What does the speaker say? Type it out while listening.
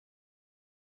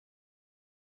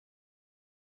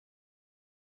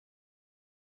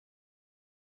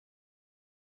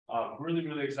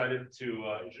Really excited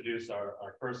to introduce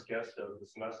our first guest of the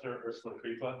semester, Ersela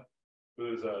Kripa,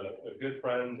 who is a good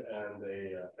friend and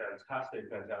a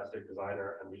fantastic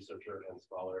designer and researcher and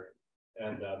scholar,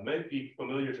 and may be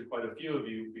familiar to quite a few of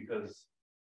you because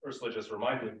Ersela just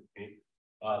reminded me.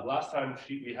 Last time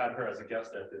we had her as a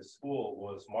guest at this school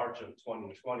was March of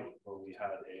 2020, where we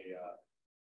had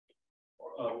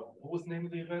what was the name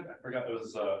of the event? I forgot. It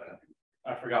was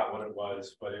I forgot what it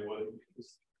was, but it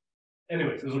was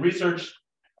anyways, it was a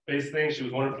research-based thing. She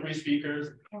was one of 3 speakers,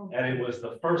 and it was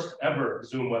the first ever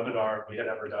Zoom webinar we had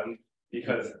ever done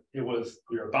because we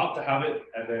were about to have it,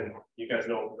 and then you guys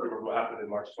know what happened in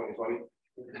March 2020.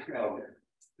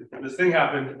 This thing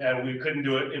happened, and we couldn't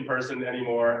do it in person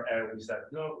anymore, and we said,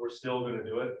 no, we're still going to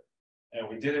do it, and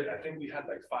we did it. I think we had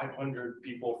like 500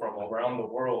 people from around the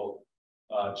world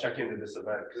check into this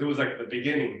event because it was like the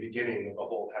beginning of the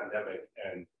whole pandemic,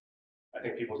 and I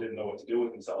think people didn't know what to do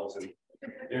with themselves, and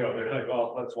they're like,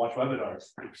 well, let's watch webinars.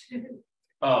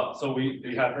 So we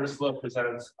had Ersela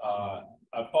present.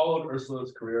 I followed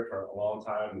Ursula's career for a long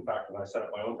time. In fact, when I set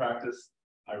up my own practice,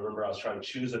 I remember I was trying to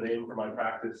choose a name for my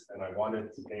practice, and I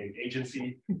wanted to name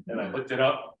agency, and I looked it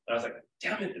up, and I was like,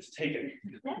 damn it, it's taken.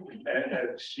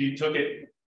 And she took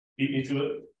it, beat me to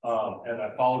it, and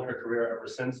I followed her career ever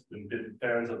since. Been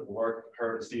fans of the work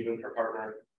her and Stephen, her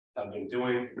partner, have been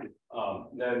doing.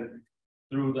 Then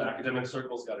through the academic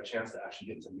circles, got a chance to actually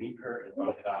get to meet her and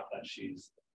found out that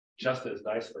she's just as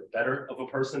nice or better of a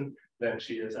person than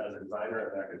she is as a designer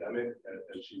and academic,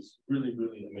 and she's really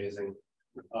amazing.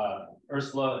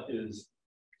 Ersela is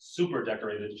super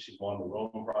decorated. She's won the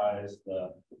Rome Prize.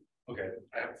 Okay,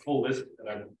 I have a full list and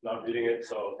I'm not reading it,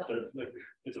 so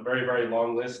it's a very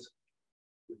long list.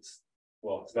 It's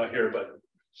not here, but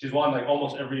she's won like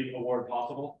almost every award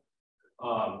possible.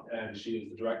 And she is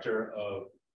the director of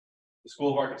the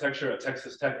School of Architecture at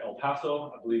Texas Tech El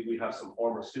Paso. I believe we have some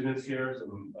former students here,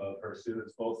 some of her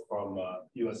students both from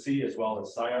USC as well as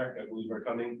SCI-Arc, I believe, are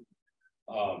coming.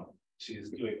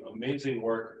 She's doing amazing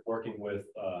work working with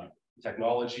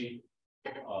technology,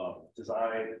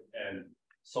 design, and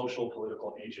social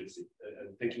political agency,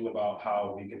 and thinking about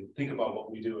how we can think about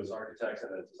what we do as architects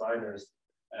and as designers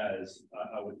as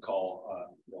I would call,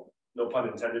 no pun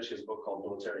intended, she has a book called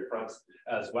Military Fronts,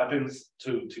 as weapons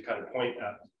to kind of point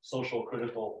at social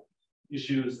critical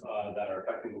issues that are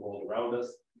affecting the world around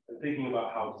us, and thinking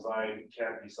about how design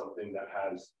can be something that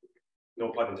has,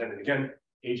 no pun intended again,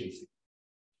 agency.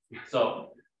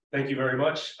 So thank you very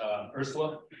much,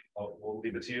 Ersela. We'll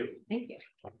leave it to you. Thank you.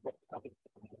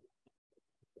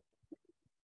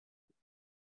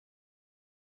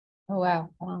 Oh, wow.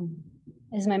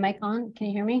 Is my mic on? Can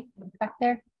you hear me back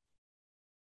there?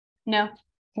 No?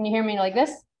 Can you hear me like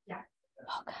this? Yeah.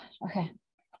 Oh, gosh. Okay.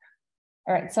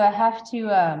 All right. So I have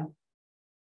to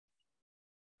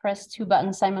press 2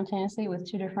 buttons simultaneously with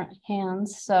 2 different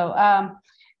hands. So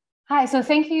hi. So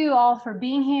thank you all for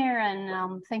being here.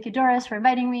 And thank you, Doris, for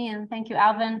inviting me. And thank you,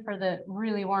 Alvin, for the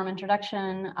really warm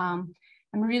introduction. I'm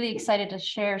really excited to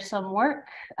share some work.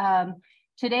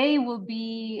 Today will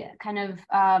be kind of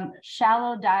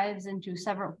shallow dives into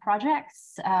several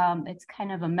projects. It's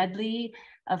kind of a medley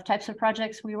of types of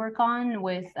projects we work on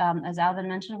with, as Alvin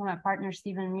mentioned, with my partner,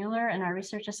 Stephen Mueller, and our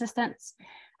research assistants.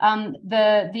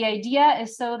 The idea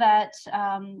is so that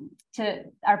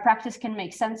our practice can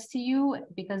make sense to you,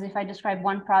 because if I describe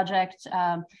one project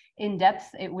in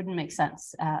depth, it wouldn't make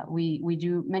sense. We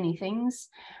do many things.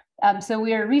 So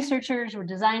we are researchers, we're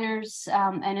designers,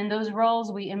 and in those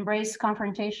roles, we embrace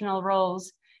confrontational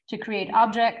roles to create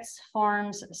objects,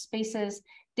 forms, spaces,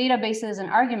 databases,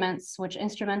 and arguments which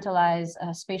instrumentalize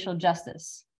spatial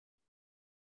justice.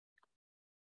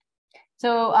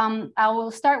 So I will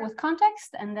start with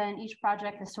context, and then each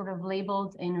project is sort of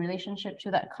labeled in relationship to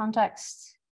that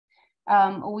context.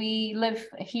 We live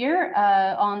here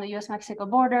on the US-Mexico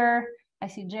border. I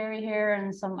see Jerry here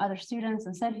and some other students,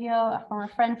 and Sergio, a former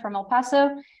friend from El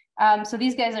Paso. So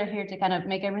these guys are here to kind of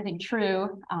make everything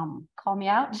true, call me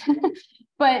out.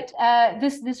 But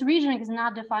this region is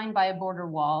not defined by a border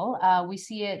wall. We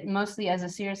see it mostly as a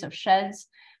series of sheds,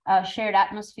 shared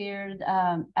atmospheres,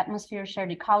 shared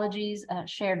ecologies,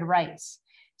 shared rights.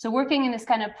 So working in this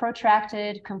kind of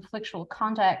protracted conflictual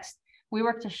context, we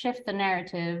work to shift the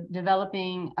narrative,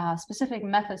 developing specific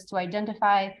methods to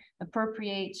identify,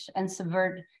 appropriate, and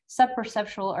subvert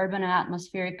subperceptual urban and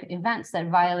atmospheric events that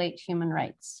violate human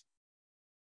rights.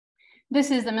 This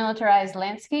is the militarized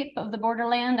landscape of the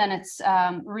borderland, and it's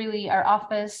really our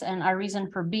office and our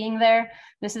reason for being there.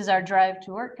 This is our drive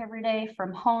to work every day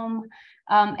from home.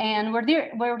 And we're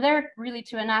there really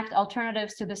to enact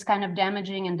alternatives to this kind of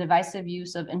damaging and divisive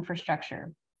use of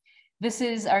infrastructure. This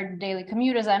is our daily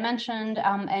commute, as I mentioned,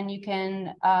 and you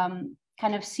can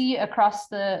kind of see across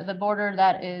the border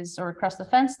that is, or across the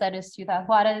fence that is Ciudad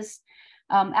Juarez.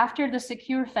 After the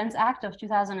Secure Fence Act of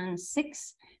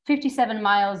 2006, 57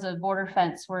 miles of border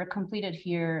fence were completed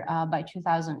here by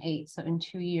 2008, so in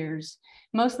 2 years,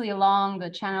 mostly along the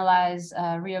channelized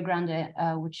Rio Grande,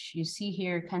 which you see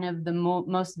here, kind of the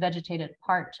most vegetated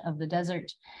part of the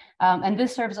desert. And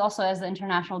this serves also as the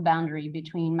international boundary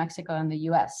between Mexico and the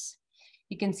US.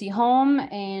 You can see home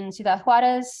in Ciudad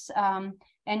Juarez,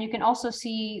 and you can also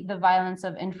see the violence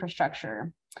of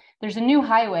infrastructure. There's a new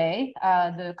highway,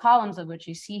 the columns of which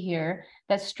you see here,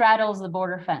 that straddles the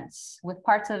border fence, with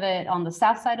parts of it on the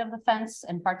south side of the fence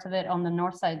and parts of it on the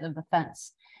north side of the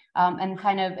fence, and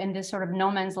kind of in this sort of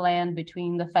no man's land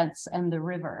between the fence and the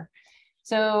river.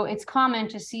 So it's common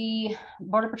to see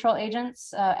Border Patrol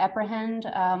agents apprehend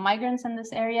migrants in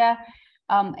this area.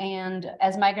 And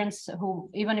as migrants who,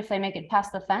 even if they make it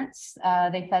past the fence,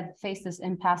 they face this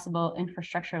impassable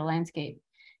infrastructure landscape.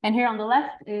 And here on the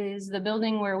left is the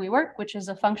building where we work, which is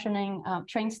a functioning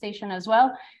train station as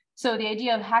well. So the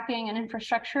idea of hacking an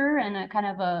infrastructure and a kind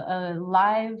of a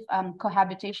live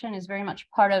cohabitation is very much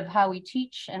part of how we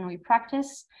teach and we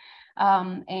practice.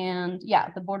 And yeah,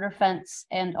 the border fence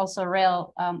and also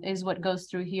rail is what goes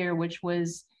through here, which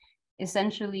was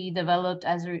essentially developed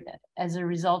as a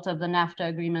result of the NAFTA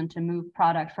agreement to move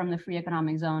product from the free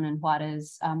economic zone in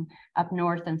Juarez up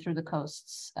north and through the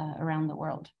coasts around the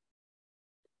world.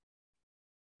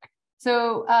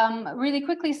 So really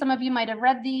quickly, some of you might have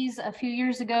read these a few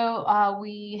years ago.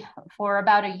 For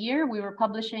about a year, we were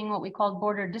publishing what we called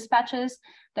border dispatches,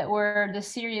 that were the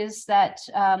series that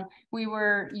we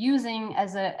were using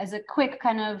as a quick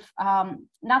kind of,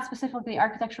 not specifically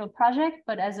architectural project,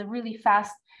 but as a really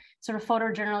fast sort of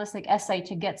photojournalistic essay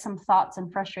to get some thoughts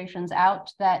and frustrations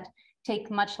out that take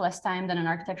much less time than an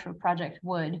architectural project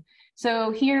would.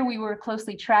 So here we were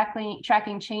closely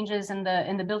tracking changes in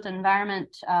the built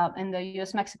environment in the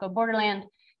US-Mexico borderland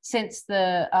since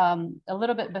a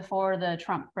little bit before the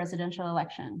Trump presidential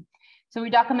election. So we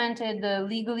documented the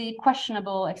legally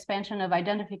questionable expansion of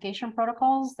identification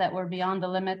protocols that were beyond the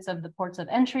limits of the ports of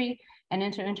entry and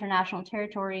into international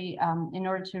territory in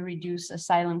order to reduce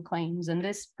asylum claims. And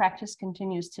this practice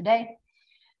continues today.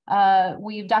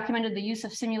 We've documented the use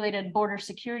of simulated border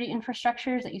security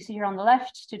infrastructures that you see here on the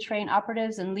left to train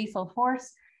operatives in lethal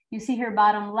force. You see here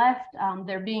bottom left,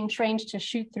 they're being trained to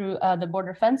shoot through the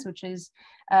border fence, which is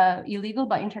illegal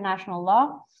by international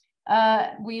law.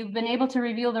 We've been able to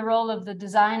reveal the role of the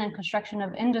design and construction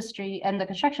of industry and the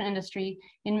construction industry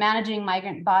in managing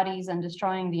migrant bodies and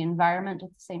destroying the environment at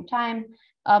the same time.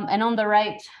 And on the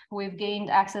right, we've gained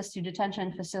access to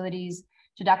detention facilities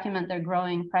to document their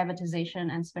growing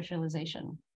privatization and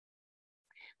specialization.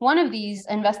 One of these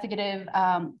investigative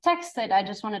texts that I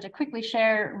just wanted to quickly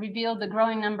share revealed the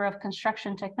growing number of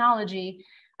construction technology,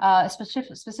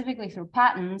 specifically through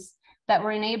patents, that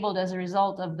were enabled as a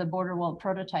result of the border wall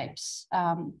prototypes.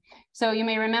 So you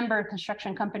may remember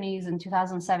construction companies in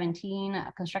 2017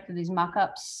 constructed these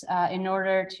mock-ups in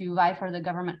order to vie for the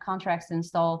government contracts to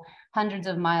install hundreds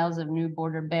of miles of new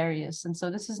border barriers. And so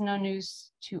this is no news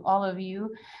to all of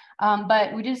you,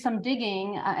 but we did some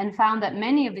digging and found that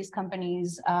many of these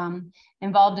companies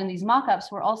involved in these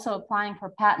mock-ups were also applying for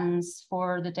patents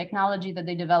for the technology that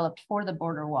they developed for the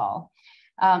border wall.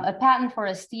 A patent for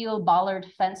a steel bollard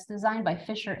fence design by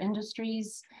Fisher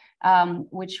Industries,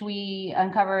 which we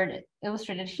uncovered,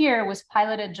 illustrated here, was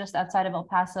piloted just outside of El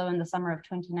Paso in the summer of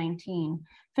 2019.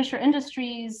 Fisher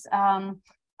Industries,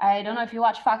 I don't know if you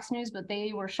watch Fox News, but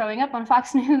they were showing up on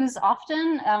Fox News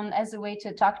often as a way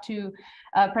to talk to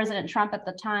President Trump at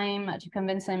the time to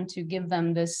convince him to give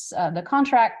them this the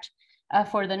contract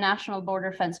for the National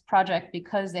Border Fence Project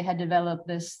because they had developed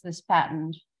this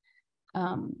patent.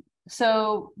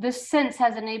 So this since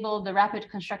has enabled the rapid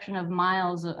construction of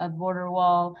miles of border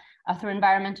wall through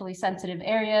environmentally sensitive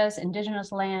areas,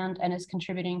 indigenous land, and is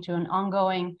contributing to an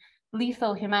ongoing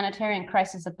lethal humanitarian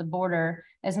crisis at the border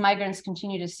as migrants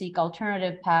continue to seek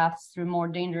alternative paths through more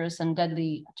dangerous and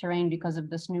deadly terrain because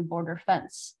of this new border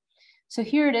fence. So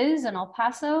here it is in El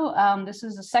Paso. This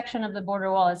is a section of the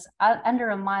border wall. It's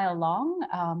under a mile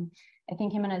long. I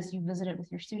think, Jimenez, you visited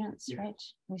with your students, yeah. Right?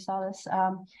 We saw this.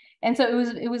 And so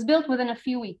it was built within a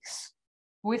few weeks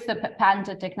with the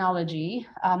patented technology.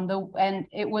 And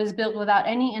it was built without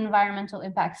any environmental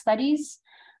impact studies.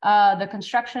 The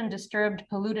construction disturbed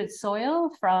polluted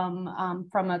soil from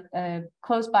a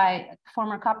close by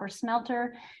former copper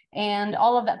smelter, and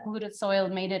all of that polluted soil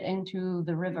made it into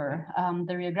the river.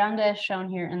 The Rio Grande, shown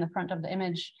here in the front of the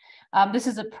image. This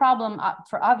is a problem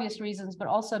for obvious reasons, but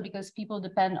also because people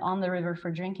depend on the river for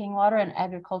drinking water and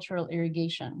agricultural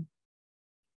irrigation.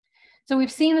 So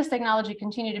we've seen this technology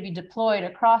continue to be deployed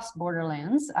across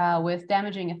borderlands with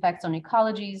damaging effects on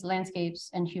ecologies, landscapes,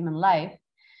 and human life.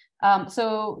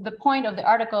 So the point of the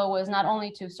article was not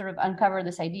only to sort of uncover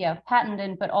this idea of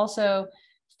patented, but also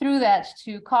through that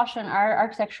to caution our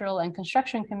architectural and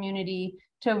construction community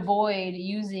to avoid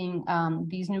using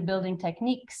these new building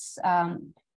techniques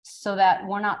so that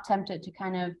we're not tempted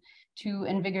to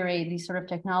invigorate these sort of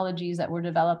technologies that were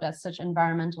developed at such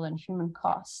environmental and human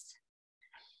cost.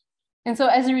 And so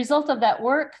as a result of that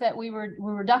work that we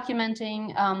were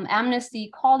documenting,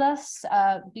 Amnesty called us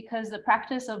because the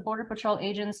practice of Border Patrol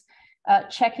agents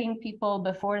checking people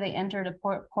before they entered a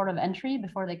port of entry,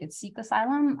 before they could seek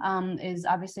asylum, is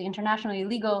obviously internationally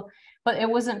illegal, but it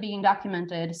wasn't being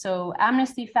documented. So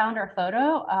Amnesty found our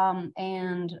photo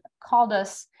and called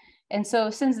us. And so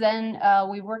since then,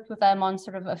 we worked with them on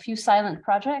sort of a few silent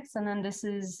projects. And then this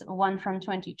is one from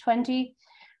 2020.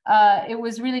 It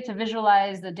was really to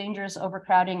visualize the dangerous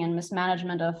overcrowding and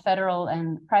mismanagement of federal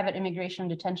and private immigration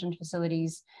detention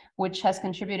facilities, which has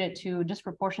contributed to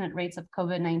disproportionate rates of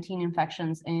COVID-19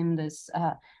 infections in this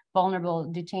vulnerable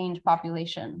detained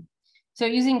population. So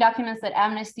using documents that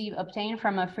Amnesty obtained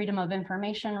from a Freedom of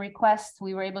Information request,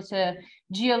 we were able to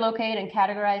geolocate and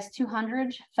categorize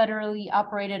 200 federally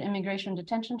operated immigration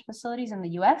detention facilities in the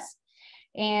US.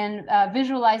 And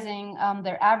visualizing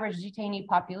their average detainee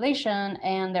population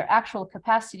and their actual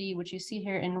capacity, which you see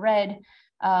here in red,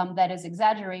 that is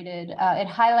exaggerated, it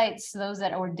highlights those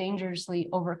that are dangerously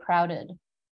overcrowded.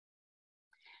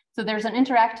 So there's an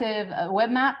interactive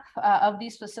web map of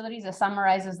these facilities that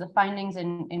summarizes the findings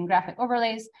in graphic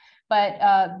overlays,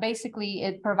 but basically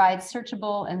it provides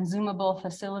searchable and zoomable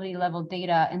facility level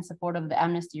data in support of the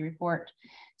Amnesty report.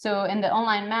 So in the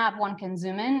online map, one can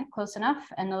zoom in close enough,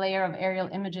 and the layer of aerial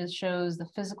images shows the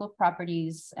physical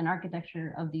properties and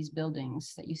architecture of these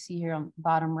buildings that you see here on the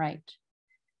bottom right.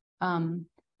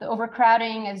 The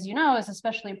overcrowding, as you know, is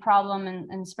especially a problem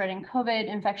in spreading COVID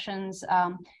infections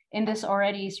in this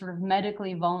already sort of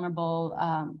medically vulnerable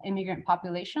immigrant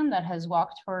population that has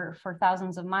walked for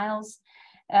thousands of miles.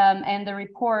 And the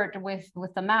report with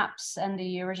the maps and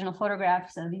the original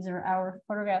photographs, these are our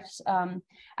photographs,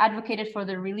 advocated for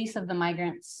the release of the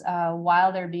migrants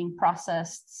while they're being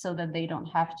processed so that they don't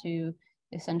have to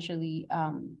essentially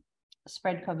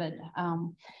spread COVID.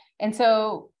 And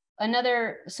so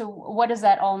what does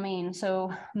that all mean?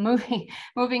 So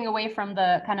moving away from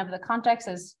the kind of the context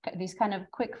as these kind of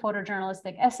quick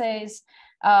photojournalistic essays,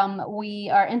 we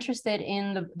are interested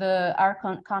in our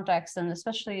context, and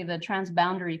especially the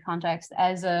transboundary context,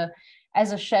 as a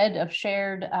shed of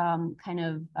shared kind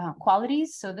of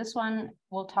qualities. So this one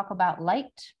we'll talk about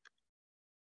light.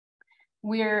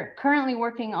 We're currently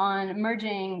working on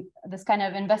merging this kind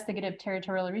of investigative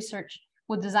territorial research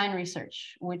with design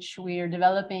research, which we are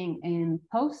developing in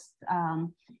POST.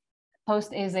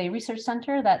 POST is a research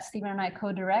center that Stephen and I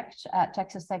co-direct at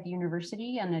Texas Tech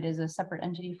University, and it is a separate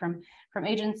entity from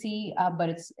agency, but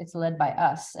it's led by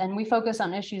us. And we focus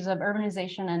on issues of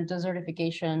urbanization and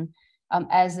desertification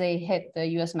as they hit the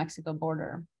US-Mexico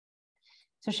border.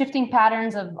 So shifting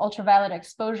patterns of ultraviolet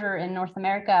exposure in North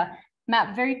America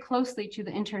map very closely to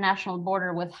the international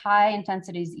border with high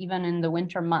intensities even in the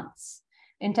winter months,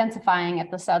 intensifying at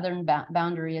the southern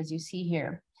boundary, as you see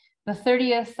here. The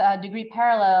 30th degree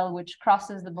parallel, which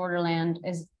crosses the borderland,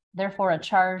 is therefore a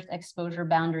charged exposure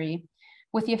boundary.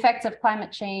 With the effects of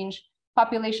climate change,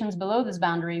 populations below this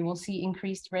boundary will see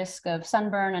increased risk of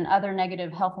sunburn and other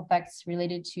negative health effects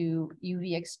related to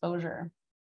UV exposure.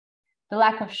 The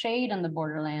lack of shade in the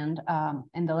borderland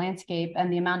in the landscape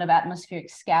and the amount of atmospheric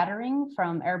scattering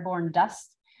from airborne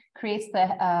dust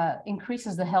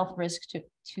increases the health risk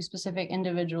to specific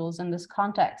individuals in this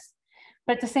context.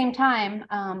 But at the same time,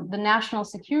 the national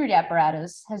security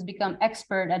apparatus has become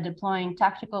expert at deploying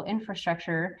tactical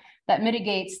infrastructure that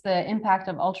mitigates the impact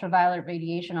of ultraviolet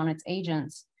radiation on its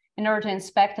agents in order to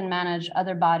inspect and manage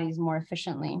other bodies more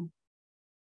efficiently.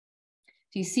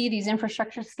 So you see these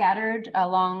infrastructures scattered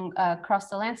across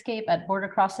the landscape at border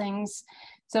crossings.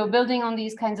 So building on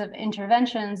these kinds of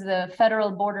interventions, the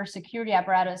federal border security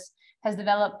apparatus has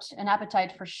developed an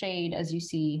appetite for shade, as you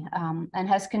see, and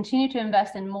has continued to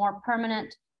invest in more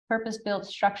permanent, purpose-built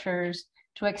structures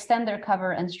to extend their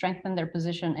cover and strengthen their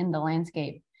position in the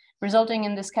landscape, resulting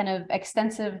in this kind of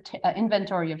extensive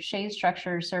inventory of shade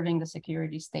structures serving the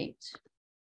security state.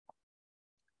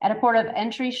 At a port of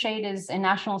entry, shade is a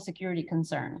national security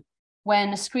concern.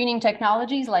 When screening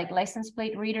technologies like license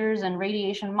plate readers and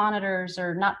radiation monitors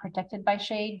are not protected by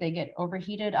shade, they get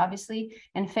overheated, obviously,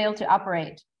 and fail to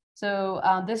operate. So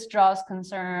this draws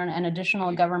concern and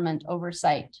additional government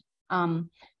oversight.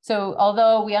 So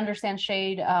although we understand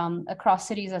shade across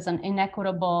cities as an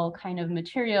inequitable kind of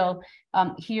material,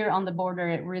 here on the border,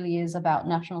 it really is about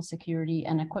national security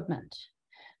and equipment.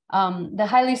 The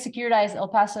highly securitized El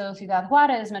Paso Ciudad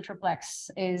Juarez Metroplex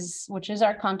which is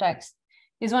our context,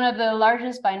 is one of the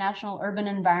largest binational urban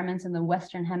environments in the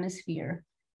Western Hemisphere,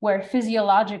 where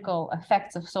physiological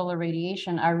effects of solar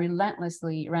radiation are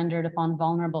relentlessly rendered upon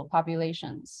vulnerable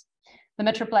populations. The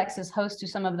Metroplex is host to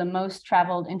some of the most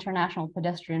traveled international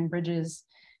pedestrian bridges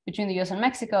between the US and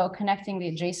Mexico, connecting the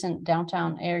adjacent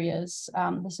downtown areas.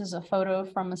 This is a photo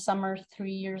from a summer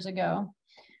 3 years ago.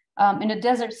 In a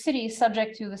desert city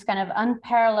subject to this kind of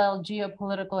unparalleled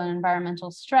geopolitical and environmental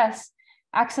stress,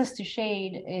 access to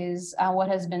shade is what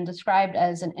has been described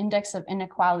as an index of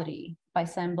inequality by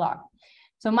Sam Block.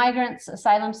 So migrants,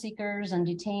 asylum seekers, and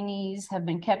detainees have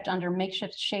been kept under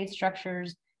makeshift shade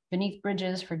structures beneath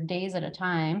bridges for days at a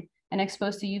time and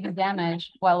exposed to UV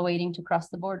damage while waiting to cross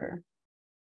the border.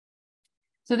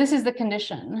 So this is the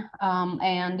condition.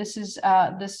 And this is,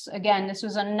 this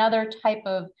was another type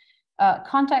of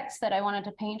context that I wanted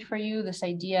to paint for you, this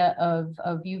idea of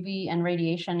UV and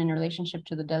radiation in relationship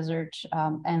to the desert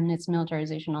and its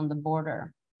militarization on the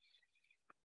border.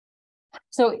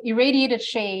 So irradiated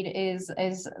shade is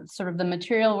sort of the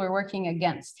material we're working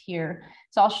against here.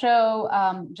 So I'll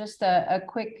show just a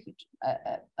quick,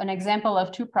 an example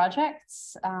of two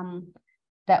projects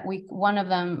that one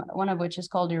of which is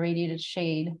called irradiated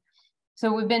shade.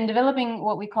 So we've been developing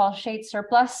what we call shade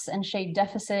surplus and shade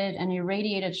deficit and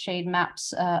irradiated shade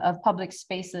maps of public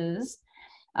spaces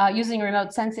using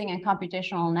remote sensing and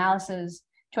computational analysis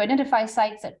to identify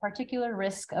sites at particular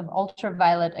risk of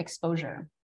ultraviolet exposure.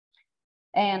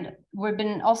 And we've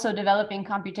been also developing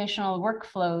computational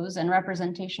workflows and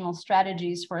representational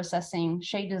strategies for assessing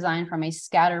shade design from a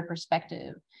scatter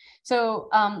perspective. So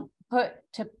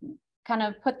to kind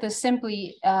of put this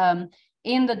simply,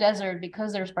 in the desert,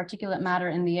 because there's particulate matter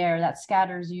in the air that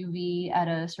scatters UV at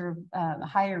a sort of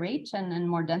higher rate and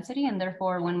more density. And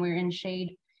therefore, when we're in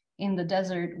shade in the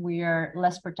desert, we are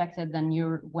less protected than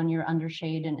when you're under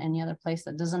shade in any other place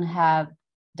that doesn't have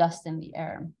dust in the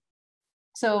air.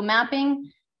 So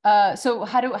mapping, so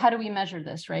how do we measure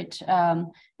this, right?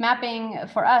 Mapping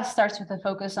for us starts with a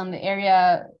focus on the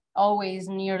area always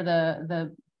near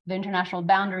the international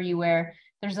boundary, where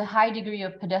there's a high degree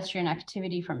of pedestrian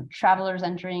activity from travelers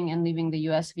entering and leaving the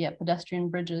US via pedestrian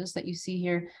bridges that you see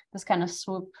here, this kind of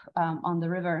swoop on the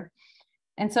river.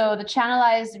 And so the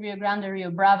channelized Rio Grande, Rio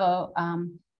Bravo,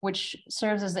 which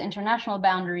serves as the international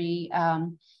boundary,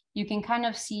 you can kind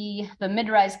of see the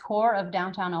mid-rise core of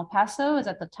downtown El Paso is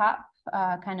at the top,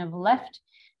 kind of left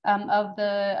of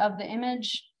the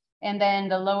image, and then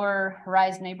the lower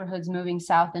rise neighborhoods moving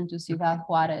south into Ciudad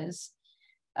Juarez.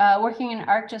 Working in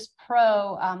ArcGIS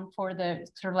Pro for the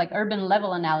sort of like urban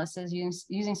level analysis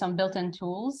using some built-in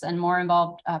tools and more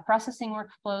involved processing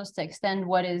workflows to extend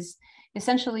what is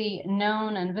essentially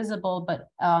known and visible, but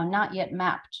not yet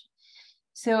mapped.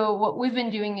 So what we've been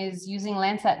doing is using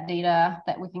Landsat data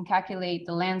that we can calculate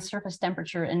the land surface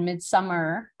temperature in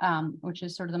midsummer, which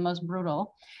is sort of the most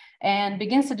brutal, and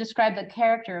begins to describe the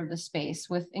character of the space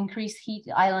with increased heat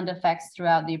island effects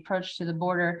throughout the approach to the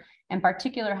border and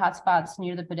particular hotspots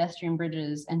near the pedestrian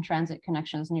bridges and transit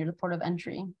connections near the port of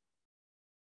entry.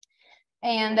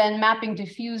 And then mapping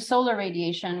diffuse solar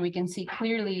radiation, we can see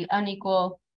clearly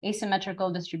unequal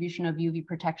asymmetrical distribution of UV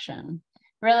protection.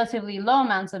 Relatively low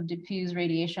amounts of diffuse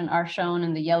radiation are shown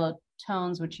in the yellow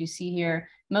tones, which you see here,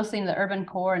 mostly in the urban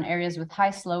core and areas with high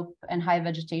slope and high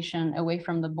vegetation away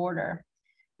from the border.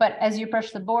 But as you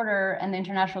approach the border and the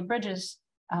international bridges,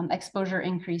 exposure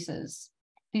increases.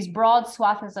 These broad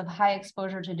swaths of high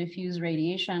exposure to diffuse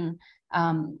radiation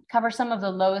cover some of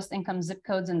the lowest income zip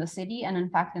codes in the city and in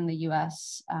fact in the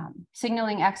US,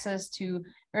 signaling access to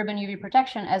urban UV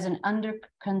protection as an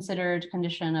under-considered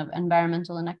condition of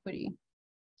environmental inequity.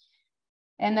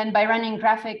 And then by running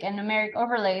graphic and numeric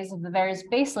overlays of the various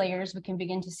base layers, we can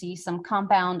begin to see some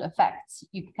compound effects.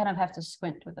 You kind of have to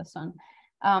squint with this one.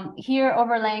 Here,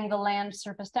 overlaying the land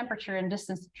surface temperature and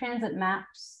distance to transit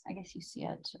maps, I guess you see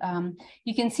it.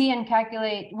 You can see and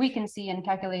calculate, we can see and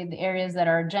calculate the areas that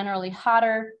are generally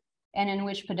hotter and in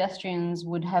which pedestrians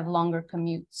would have longer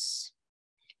commutes.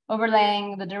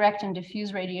 Overlaying the direct and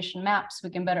diffuse radiation maps, we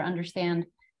can better understand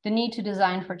the need to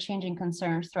design for changing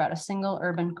concerns throughout a single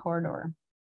urban corridor.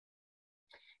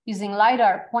 Using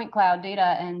LiDAR, point cloud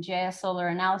data, and GIS solar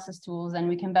analysis tools, then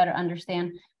we can better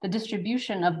understand the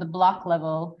distribution of the block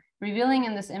level, revealing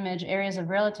in this image areas of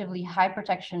relatively high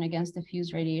protection against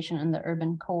diffuse radiation in the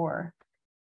urban core.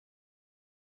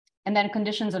 And then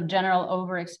conditions of general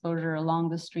overexposure along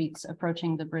the streets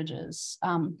approaching the bridges.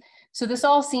 So this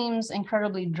all seems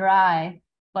incredibly dry,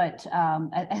 but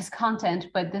as content,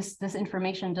 but this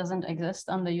information doesn't exist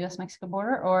on the US-Mexico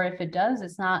border, or if it does,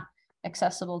 it's not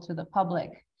accessible to the public.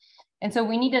 And so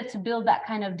we needed to build that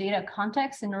kind of data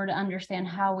context in order to understand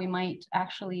how we might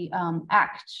actually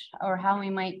act, or how we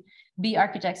might be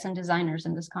architects and designers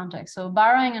in this context. So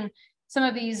borrowing on some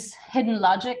of these hidden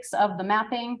logics of the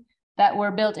mapping that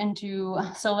were built into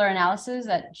solar analysis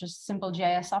that just simple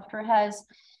GIS software has,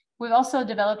 we've also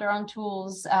developed our own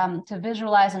tools to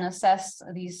visualize and assess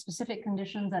these specific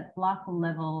conditions at block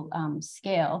level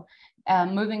scale,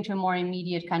 moving to a more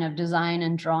immediate kind of design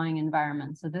and drawing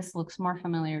environment. So this looks more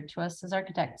familiar to us as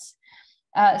architects.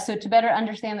 So to better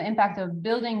understand the impact of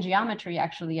building geometry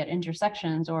actually at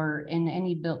intersections or in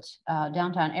any built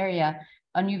downtown area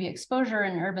on UV exposure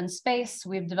in urban space,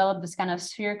 we've developed this kind of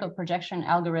spherical projection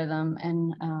algorithm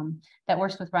and that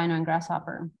works with Rhino and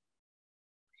Grasshopper.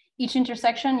 Each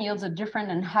intersection yields a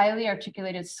different and highly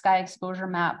articulated sky exposure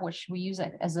map, which we use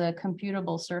as a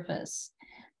computable surface.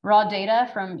 Raw data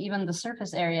from even the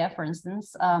surface area, for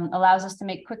instance, allows us to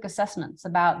make quick assessments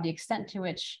about the extent to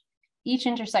which each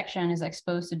intersection is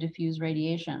exposed to diffuse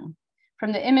radiation.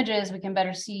 From the images, we can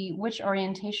better see which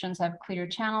orientations have clear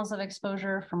channels of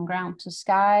exposure from ground to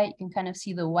sky. You can kind of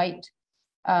see the white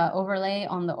overlay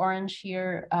on the orange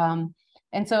here.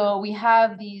 And so we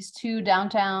have these two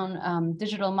downtown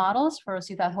digital models for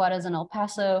Ciudad Juarez and El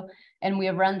Paso, and we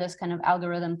have run this kind of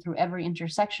algorithm through every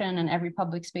intersection and every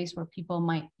public space where people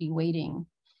might be waiting.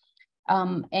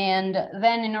 And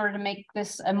then in order to make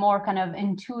this a more kind of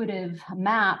intuitive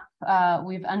map,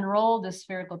 we've unrolled the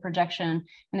spherical projection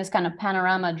in this kind of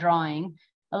panorama drawing,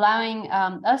 allowing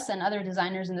us and other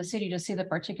designers in the city to see the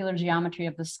particular geometry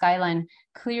of the skyline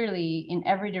clearly in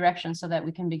every direction so that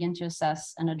we can begin to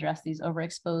assess and address these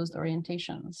overexposed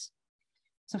orientations.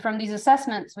 So from these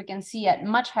assessments, we can see at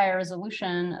much higher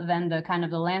resolution than the kind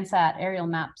of the Landsat aerial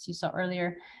maps you saw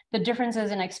earlier, the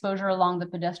differences in exposure along the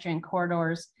pedestrian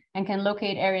corridors, and can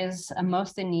locate areas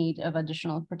most in need of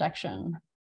additional protection.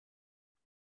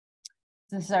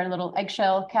 This is our little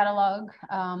eggshell catalog.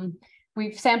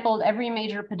 We've sampled every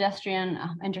major pedestrian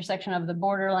intersection of the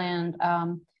borderland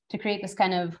to create this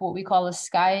kind of what we call a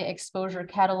sky exposure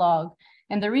catalog.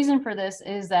 And the reason for this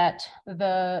is that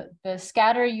the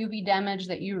scatter UV damage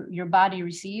that your body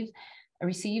receives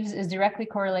is directly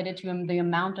correlated to the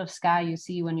amount of sky you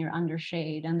see when you're under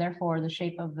shade, and therefore the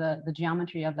shape of the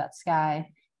geometry of that sky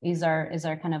is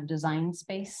our kind of design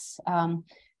space.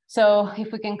 So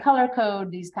if we can color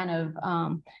code these kind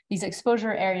of these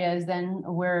exposure areas, then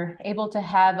we're able to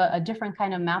have a different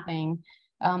kind of mapping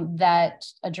that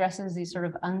addresses these sort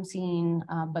of unseen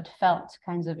but felt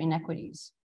kinds of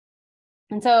inequities.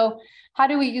 And so how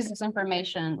do we use this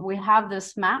information? We have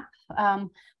this map.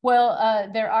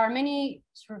 There are many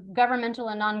sort of governmental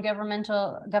and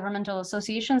non-governmental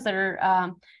associations that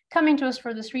are coming to us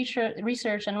for this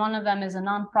research, and one of them is a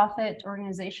nonprofit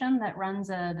organization that runs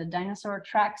the Dinosaur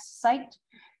Tracks site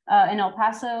in El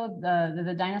Paso.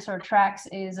 The Dinosaur Tracks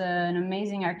is an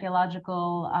amazing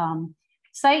archaeological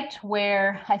site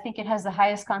where I think it has the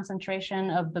highest concentration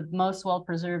of the most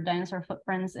well-preserved dinosaur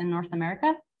footprints in North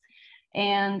America.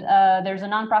 And there's a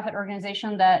nonprofit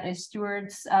organization that is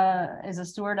a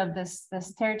steward of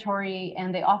this territory,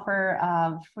 and they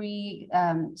offer free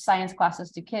science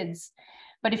classes to kids.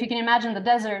 But if you can imagine the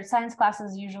desert, science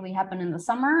classes usually happen in the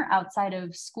summer outside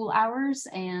of school hours,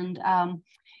 and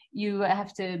you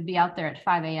have to be out there at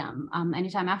 5 a.m.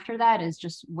 Anytime after that is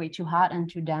just way too hot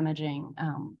and too damaging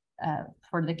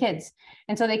for the kids.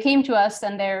 And so they came to us,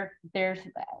 and they're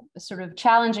sort of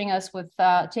challenging us with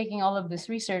taking all of this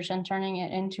research and turning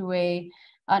it into an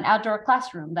outdoor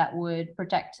classroom that would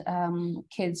protect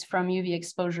kids from UV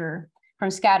exposure,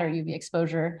 from scatter UV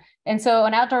exposure. And so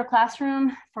an outdoor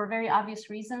classroom, for very obvious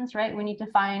reasons, right? We need to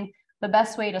find the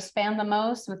best way to span the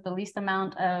most with the least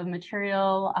amount of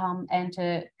material and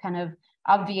to kind of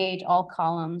obviate all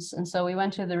columns. And so we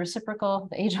went to the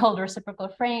age-old reciprocal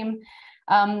frame.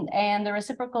 And the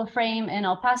reciprocal frame in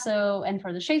El Paso and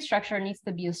for the shade structure needs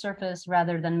to be a surface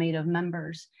rather than made of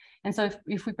members. And so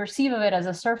if we perceive of it as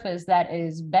a surface that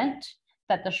is bent,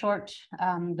 that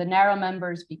the narrow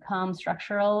members become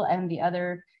structural and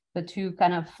the two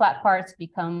kind of flat parts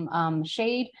become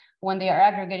shade, when they are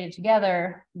aggregated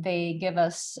together, they give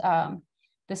us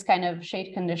this kind of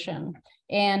shade condition.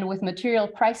 And with material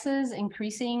prices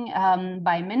increasing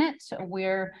by minute,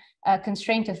 we're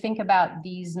constrained to think about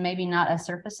these maybe not as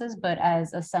surfaces, but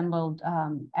as assembled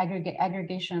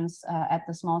aggregations at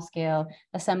the small scale,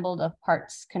 assembled of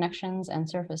parts, connections, and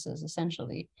surfaces,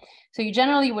 essentially. So you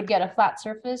generally would get a flat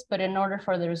surface, but in order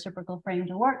for the reciprocal frame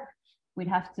to work, we'd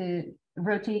have to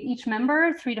rotate each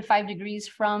member 3 to 5 degrees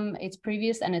from its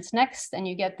previous and its next, and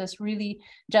you get this really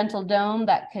gentle dome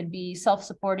that could be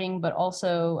self-supporting, but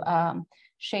also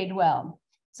shade well.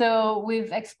 So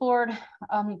we've explored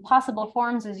possible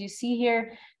forms, as you see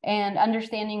here, and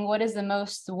understanding what is the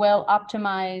most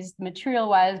well-optimized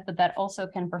material-wise, but that also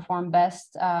can perform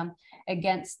best to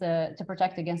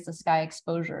protect against the sky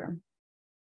exposure.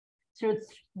 Through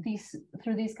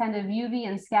these kind of UV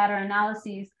and scatter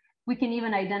analyses, we can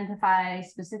even identify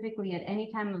specifically at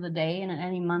any time of the day and at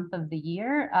any month of the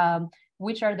year,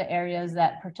 which are the areas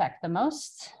that protect the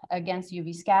most against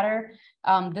UV scatter.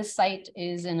 This site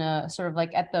is in a sort of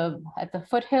like at the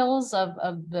foothills of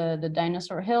the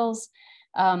dinosaur hills.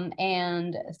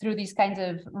 And through these kinds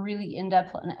of really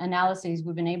in-depth analyses,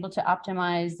 we've been able to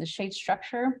optimize the shade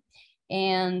structure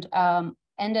and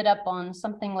ended up on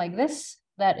something like this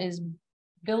that is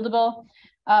buildable.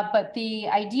 But the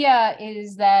idea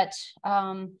is that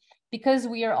because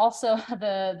we are also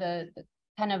the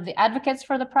kind of the advocates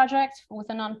for the project with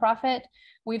a nonprofit,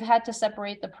 we've had to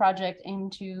separate the project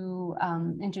into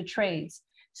trades.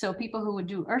 So people who would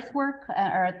do earthwork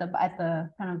are at the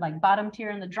kind of like bottom tier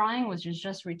in the drawing, which is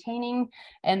just retaining,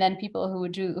 and then people who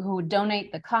would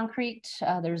donate the concrete.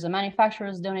 There's a manufacturer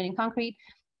who's donating concrete,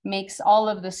 makes all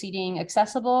of the seating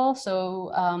accessible.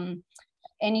 So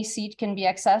any seat can be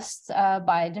accessed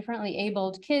by differently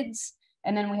abled kids.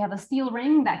 And then we have a steel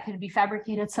ring that could be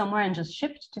fabricated somewhere and just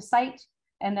shipped to site.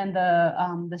 And then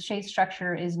the shade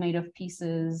structure is made of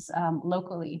pieces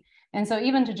locally. And so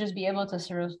even to just be able to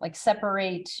sort of like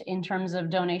separate in terms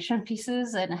of donation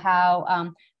pieces and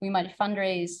how we might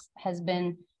fundraise has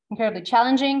been incredibly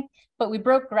challenging. But we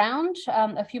broke ground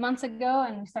a few months ago,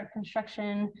 and we start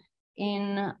construction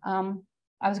in,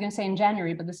 I was gonna say in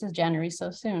January, but this is January, so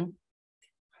soon.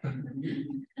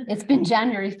 It's been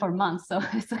January for months, so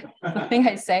it's like the thing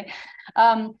I say.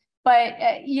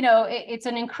 But you know, it's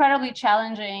an incredibly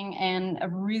challenging and a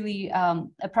really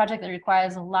a project that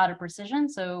requires a lot of precision.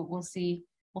 So we'll see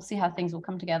how things will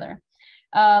come together.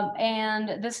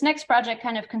 And this next project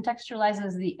kind of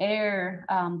contextualizes the air,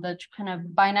 the kind of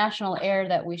binational air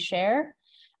that we share.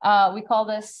 We call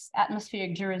this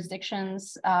atmospheric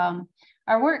jurisdictions.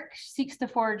 Our work seeks to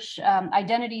forge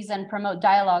identities and promote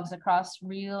dialogues across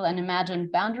real and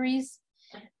imagined boundaries.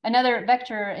 Another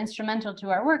vector instrumental to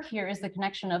our work here is the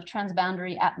connection of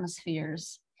transboundary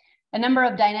atmospheres. A number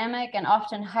of dynamic and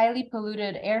often highly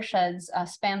polluted airsheds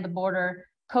span the border,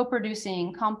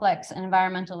 co-producing complex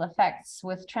environmental effects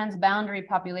with transboundary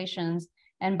populations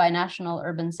and binational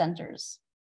urban centers.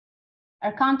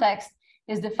 Our context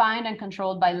is defined and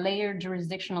controlled by layered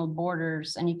jurisdictional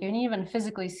borders, and you can even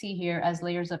physically see here as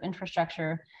layers of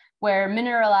infrastructure, where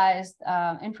mineralized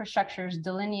infrastructures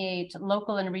delineate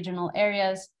local and regional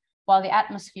areas, while the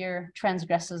atmosphere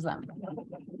transgresses them.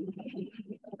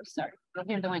 Sorry, you'll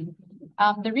hear the wind.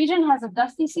 The region has a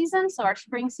dusty season, so our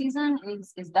spring season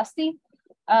is dusty,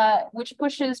 which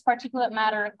pushes particulate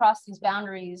matter across these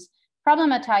boundaries,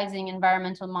 problematizing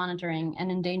environmental monitoring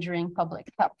and endangering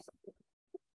public health.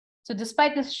 So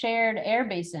despite this shared air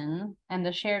basin and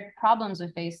the shared problems we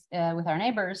face with our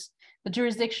neighbors, the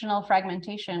jurisdictional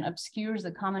fragmentation obscures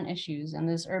the common issues in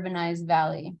this urbanized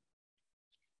valley.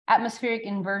 Atmospheric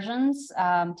inversions,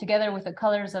 together with the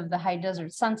colors of the high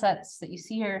desert sunsets that you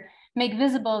see here, make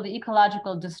visible the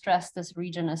ecological distress this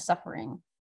region is suffering,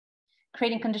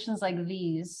 creating conditions like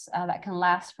these that can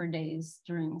last for days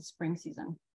during the spring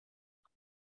season.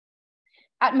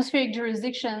 Atmospheric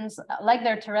jurisdictions, like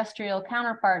their terrestrial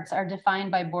counterparts, are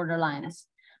defined by borderlines.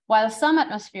 While some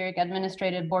atmospheric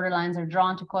administrative borderlines are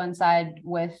drawn to coincide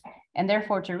with, and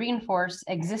therefore to reinforce,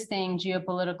 existing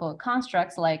geopolitical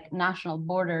constructs like national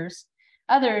borders,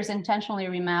 others intentionally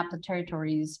remap the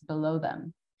territories below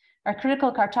them. Our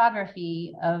critical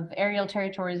cartography of aerial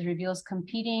territories reveals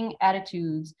competing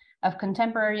attitudes of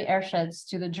contemporary airsheds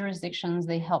to the jurisdictions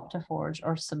they help to forge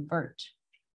or subvert.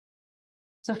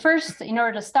 So first, in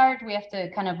order to start, we have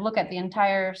to kind of look at the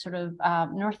entire sort of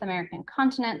North American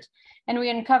continent, and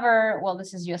we uncover, well,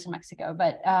 this is US and Mexico,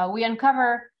 but we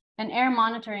uncover an air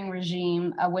monitoring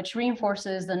regime which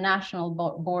reinforces the national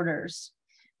borders.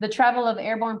 The travel of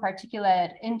airborne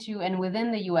particulate into and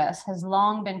within the US has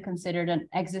long been considered an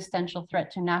existential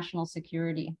threat to national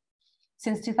security.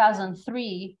 Since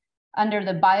 2003, under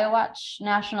the BioWatch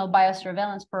National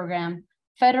Biosurveillance Program,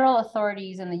 Federal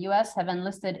authorities in the US have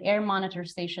enlisted air monitor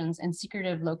stations in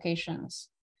secretive locations,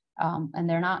 and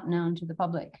they're not known to the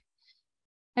public.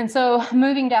 And so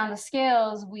moving down the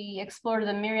scales, we explore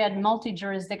the myriad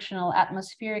multi-jurisdictional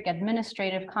atmospheric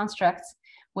administrative constructs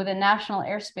within national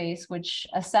airspace, which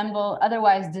assemble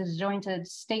otherwise disjointed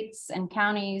states and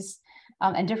counties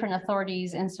and different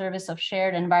authorities in service of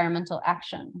shared environmental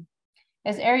action.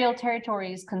 As aerial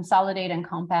territories consolidate and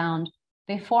compound,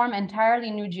 they form entirely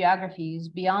new geographies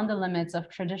beyond the limits of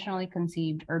traditionally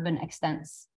conceived urban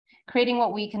extents, creating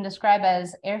what we can describe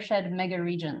as airshed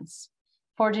megaregions,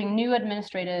 forging new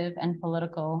administrative and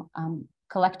political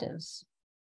collectives.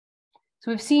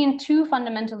 So we've seen two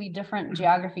fundamentally different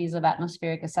geographies of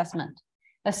atmospheric assessment: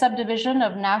 a subdivision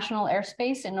of national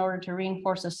airspace in order to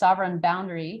reinforce a sovereign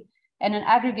boundary, and an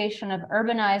aggregation of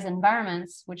urbanized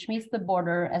environments which meets the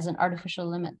border as an artificial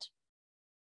limit.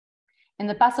 In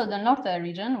the Paso del Norte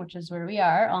region, which is where we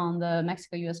are on the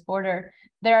Mexico-US border,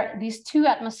 these two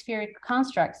atmospheric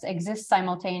constructs exist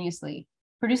simultaneously,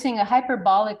 producing a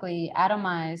hyperbolically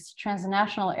atomized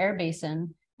transnational air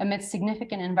basin amidst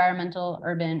significant environmental,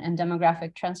 urban, and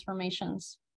demographic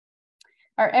transformations.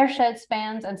 Our airshed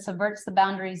spans and subverts the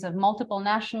boundaries of multiple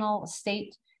national,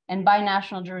 state, and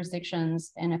binational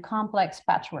jurisdictions in a complex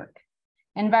patchwork.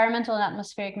 Environmental and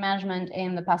atmospheric management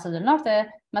in the Paso del Norte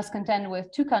must contend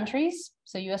with two countries,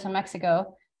 so US and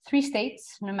Mexico, 3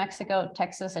 states, New Mexico,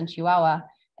 Texas, and Chihuahua,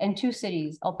 and 2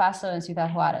 cities, El Paso and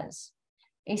Ciudad Juarez.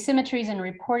 Asymmetries in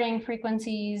reporting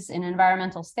frequencies, in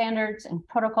environmental standards and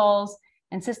protocols,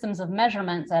 and systems of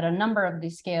measurements at a number of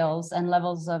these scales and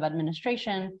levels of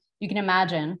administration, you can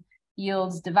imagine,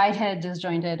 yields divided,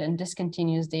 disjointed, and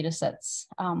discontinuous data sets.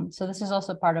 So this is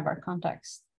also part of our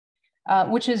context,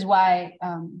 which is why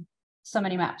so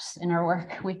many maps in our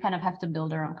work, we kind of have to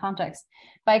build our own context.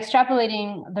 By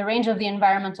extrapolating the range of the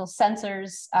environmental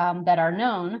sensors that are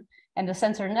known and the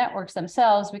sensor networks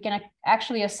themselves, we can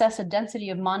actually assess a density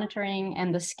of monitoring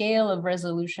and the scale of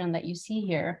resolution that you see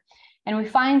here. And we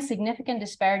find significant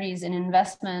disparities in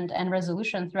investment and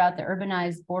resolution throughout the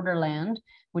urbanized borderland,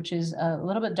 which is a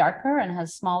little bit darker and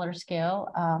has smaller scale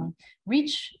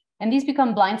reach. And these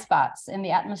become blind spots in the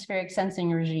atmospheric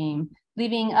sensing regime,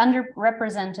 leaving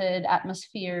underrepresented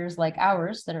atmospheres like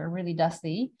ours that are really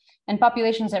dusty and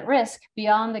populations at risk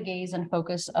beyond the gaze and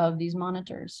focus of these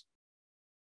monitors.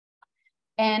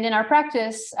 And in our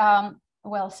practice,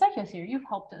 well, Sergio's here, you've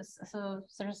helped us. So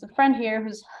there's a friend here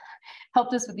who's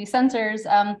helped us with these sensors.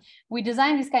 We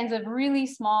designed these kinds of really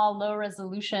small, low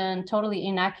resolution, totally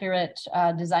inaccurate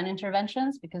design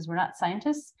interventions because we're not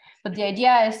scientists. But the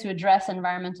idea is to address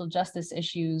environmental justice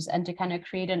issues and to kind of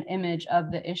create an image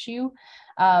of the issue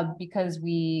because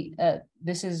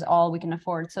this is all we can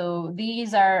afford. So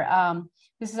these are,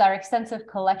 this is our extensive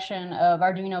collection of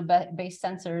Arduino-based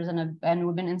sensors, and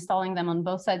we've been installing them on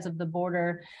both sides of the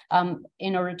border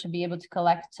in order to be able to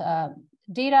collect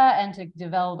data and to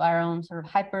develop our own sort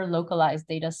of hyper-localized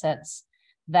data sets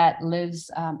that lives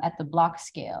at the block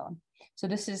scale. So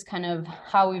this is kind of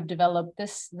how we've developed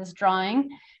this drawing.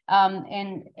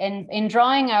 And in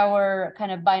drawing our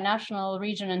kind of binational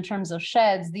region in terms of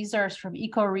sheds, these are sort of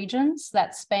eco-regions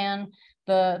that span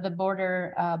the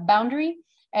border boundary.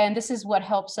 And this is what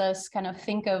helps us kind of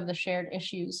think of the shared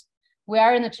issues. We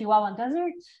are in the Chihuahuan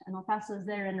Desert, and El Paso is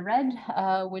there in red,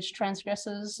 which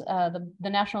transgresses the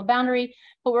national boundary.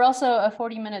 But we're also a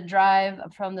 40-minute drive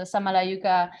from the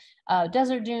Samalayuca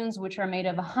desert dunes, which are made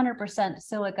of 100%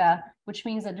 silica, which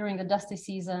means that during the dusty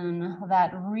season,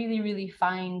 that really, really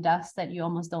fine dust that you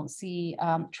almost don't see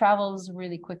travels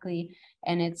really quickly,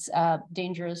 and it's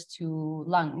dangerous to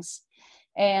lungs.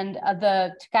 And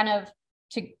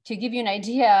to give you an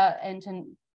idea and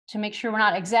to make sure we're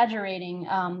not exaggerating,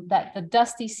 that the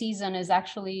dusty season is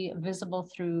actually visible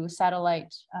through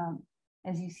satellite,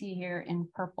 as you see here in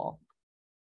purple.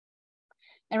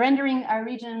 And rendering our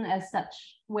region as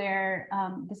such, where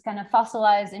this kind of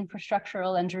fossilized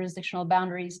infrastructural and jurisdictional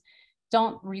boundaries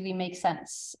don't really make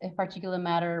sense if particulate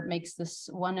matter makes this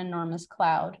one enormous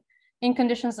cloud. In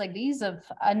conditions like these of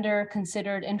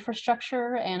under-considered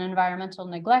infrastructure and environmental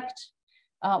neglect,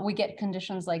 we get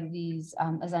conditions like these,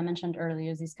 as I mentioned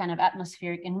earlier, these kind of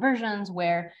atmospheric inversions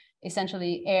where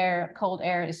essentially cold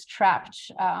air is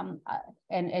trapped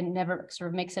and never sort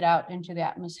of makes it out into the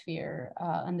atmosphere.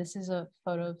 And this is a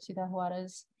photo of Ciudad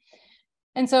Juarez.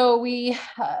 And so the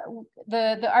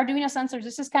Arduino sensors,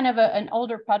 this is kind of an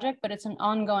older project, but it's an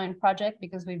ongoing project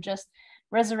because we've just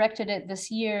resurrected it this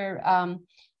year.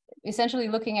 essentially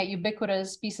looking at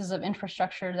ubiquitous pieces of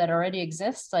infrastructure that already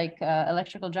exist, like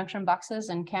electrical junction boxes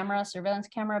and surveillance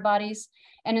camera bodies,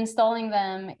 and installing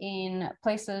them in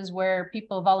places where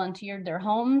people volunteered their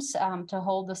homes to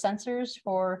hold the sensors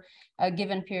for a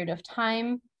given period of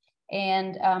time,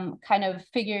 and kind of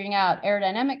figuring out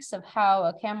aerodynamics of how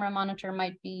a camera monitor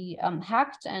might be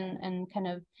hacked and kind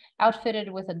of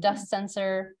outfitted with a dust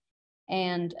sensor,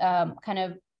 and kind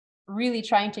of really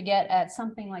trying to get at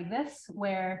something like this,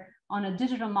 where on a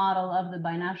digital model of the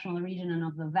binational region and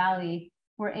of the valley,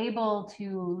 we're able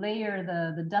to layer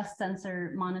the dust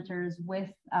sensor monitors with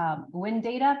wind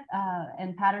data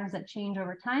and patterns that change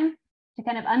over time to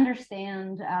kind of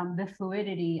understand the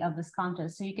fluidity of this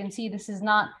contest. So you can see this is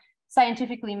not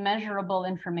scientifically measurable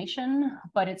information,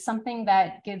 but it's something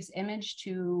that gives image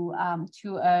to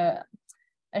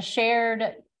a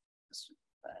shared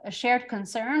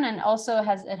concern, and also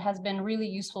it has been really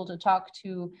useful to talk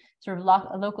to sort of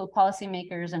local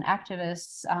policymakers and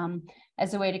activists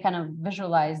as a way to kind of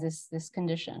visualize this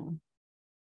condition.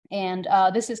 And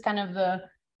this is kind of the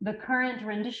current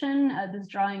rendition. This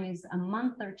drawing is a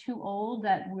month or two old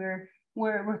that we're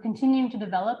continuing to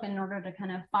develop in order to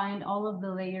kind of find all of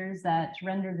the layers that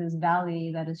render this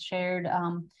valley that is shared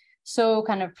so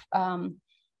kind of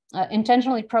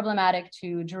intentionally problematic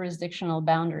to jurisdictional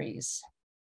boundaries.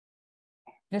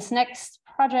 This next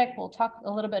project, we'll talk a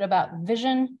little bit about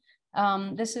vision.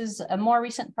 This is a more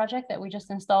recent project that we just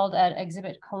installed at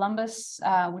Exhibit Columbus,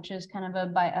 which is kind of a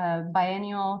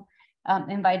biennial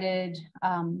invited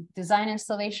design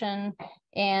installation.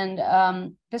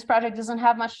 And this project doesn't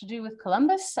have much to do with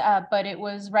Columbus, but it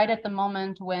was right at the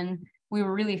moment when we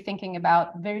were really thinking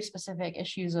about very specific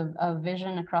issues of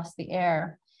vision across the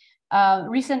air.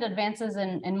 Recent advances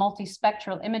in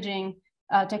multispectral imaging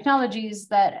technologies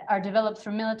that are developed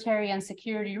through military and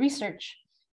security research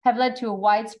have led to a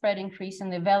widespread increase in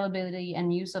the availability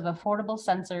and use of affordable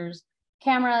sensors,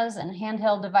 cameras, and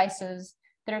handheld devices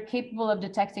that are capable of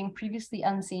detecting previously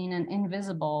unseen and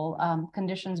invisible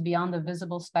conditions beyond the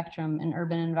visible spectrum in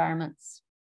urban environments.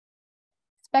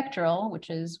 Spectral, which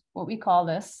is what we call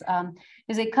this,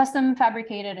 is a custom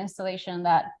fabricated installation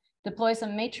that deploys a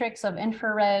matrix of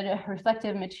infrared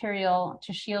reflective material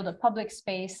to shield a public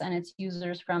space and its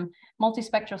users from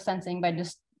multispectral sensing by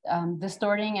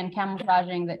distorting and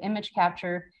camouflaging the image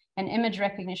capture and image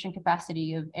recognition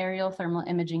capacity of aerial thermal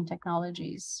imaging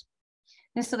technologies.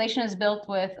 The installation is built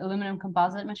with aluminum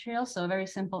composite material, so a very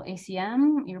simple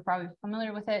ACM. You're probably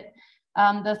familiar with it.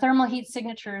 The thermal heat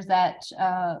signatures that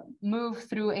move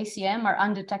through ACM are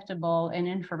undetectable in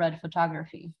infrared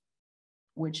photography,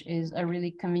 which is a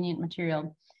really convenient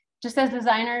material. Just as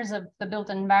designers of the built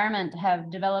environment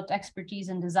have developed expertise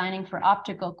in designing for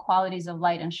optical qualities of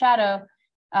light and shadow,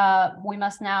 we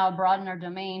must now broaden our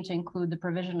domain to include the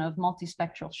provision of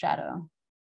multispectral shadow.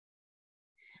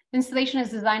 The installation is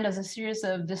designed as a series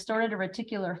of distorted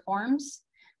reticular forms.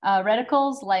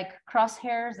 Reticles, like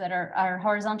crosshairs that are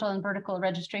horizontal and vertical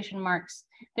registration marks,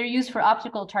 they're used for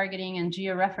optical targeting and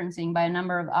georeferencing by a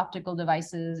number of optical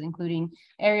devices, including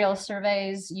aerial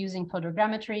surveys using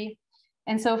photogrammetry.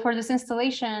 And so for this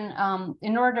installation,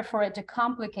 in order for it to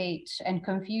complicate and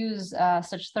confuse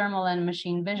such thermal and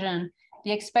machine vision,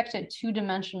 the expected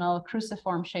two-dimensional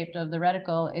cruciform shape of the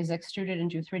reticle is extruded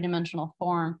into three-dimensional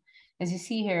form, as you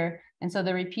see here. And so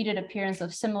the repeated appearance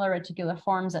of similar reticular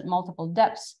forms at multiple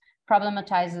depths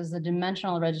problematizes the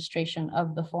dimensional registration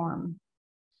of the form.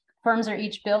 Forms are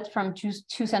each built from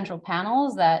two central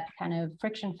panels that kind of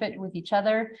friction fit with each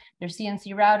other. They're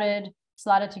CNC routed,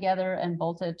 slotted together, and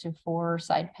bolted to 4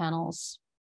 side panels.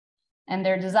 And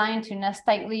they're designed to nest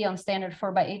tightly on standard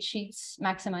 4x8 sheets,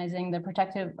 maximizing the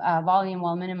protective volume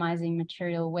while minimizing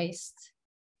material waste.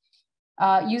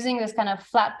 Using this kind of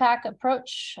flat pack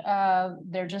approach,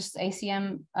 they're just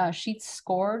ACM sheets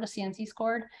scored, CNC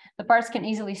scored. The parts can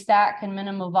easily stack in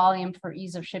minimal volume for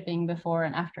ease of shipping before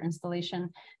and after installation.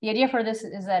 The idea for this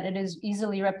is that it is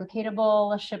easily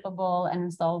replicatable, shippable,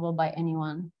 and installable by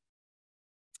anyone.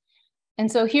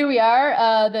 And so here we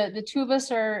are, the two of us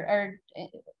are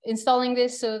installing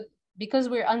this. So because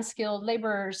we're unskilled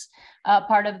laborers,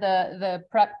 part of the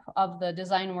prep of the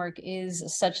design work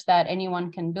is such that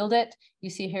anyone can build it. You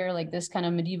see here like this kind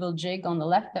of medieval jig on the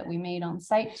left that we made on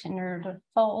site in order to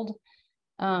fold.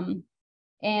 And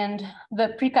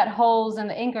the pre-cut holes and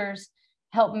the anchors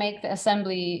help make the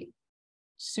assembly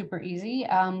super easy.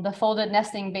 The folded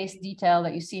nesting base detail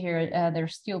that you see here, they're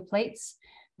steel plates.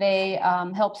 They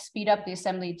help speed up the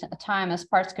assembly time as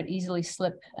parts could easily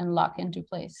slip and lock into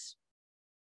place.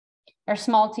 Our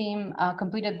small team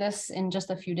completed this in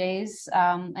just a few days,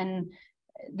 and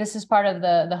this is part of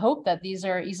the hope that these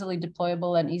are easily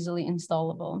deployable and easily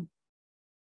installable.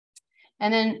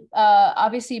 And then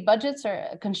obviously budgets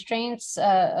or constraints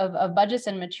of budgets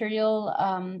and material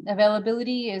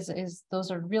availability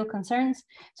those are real concerns.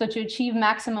 So to achieve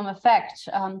maximum effect,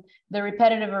 the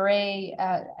repetitive array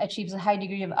achieves a high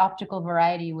degree of optical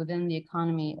variety within the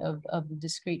economy of the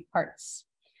discrete parts.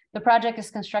 The project is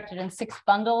constructed in 6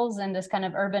 bundles in this kind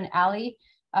of urban alley,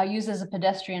 used as a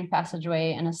pedestrian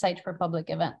passageway and a site for public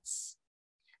events.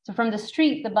 So from the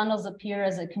street, the bundles appear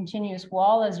as a continuous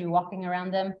wall as you're walking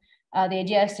around them. The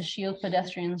idea is to shield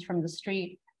pedestrians from the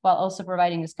street while also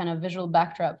providing this kind of visual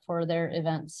backdrop for their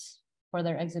events, for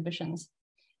their exhibitions.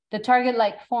 The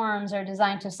target-like forms are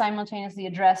designed to simultaneously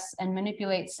address and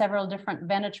manipulate several different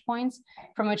vantage points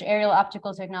from which aerial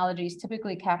optical technologies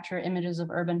typically capture images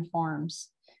of urban forms.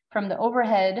 From the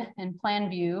overhead and plan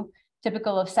view,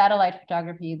 typical of satellite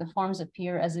photography, the forms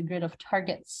appear as a grid of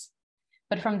targets.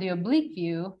 But from the oblique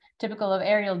view, typical of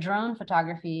aerial drone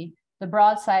photography, the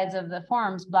broad sides of the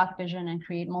forms block vision and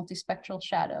create multispectral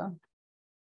shadow.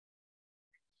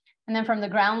 And then from the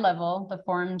ground level, the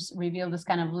forms reveal this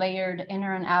kind of layered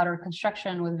inner and outer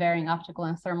construction with varying optical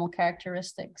and thermal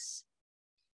characteristics.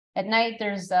 At night,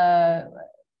 there's an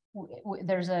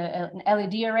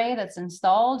LED array that's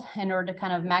installed in order to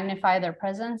kind of magnify their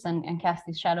presence and cast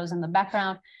these shadows in the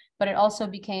background, but it also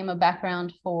became a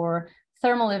background for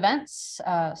thermal events,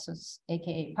 so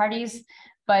AKA parties.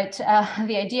 But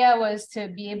the idea was to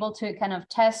be able to kind of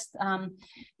test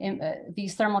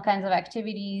these thermal kinds of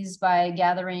activities by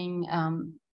gathering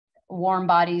warm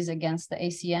bodies against the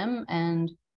ACM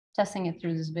and testing it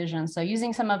through this vision. So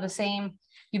using some of the same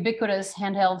ubiquitous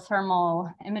handheld thermal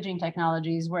imaging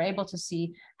technologies, we're able to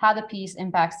see how the piece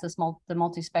impacts the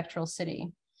multispectral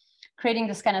city, creating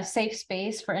this kind of safe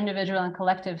space for individual and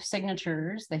collective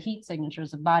signatures, the heat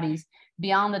signatures of bodies,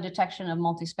 beyond the detection of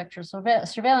multispectral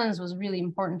surveillance was really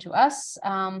important to us.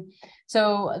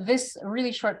 So this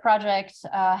really short project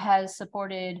has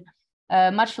supported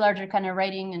a much larger kind of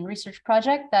writing and research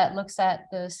project that looks at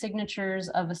the signatures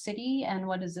of a city and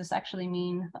what does this actually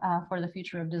mean for the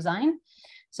future of design.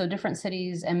 So different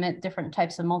cities emit different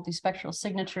types of multispectral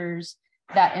signatures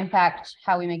that impact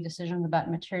how we make decisions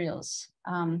about materials.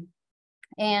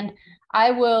 And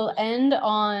I will end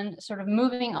on sort of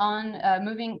zooming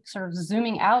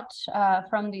out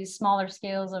from these smaller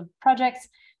scales of projects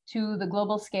to the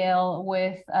global scale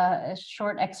with a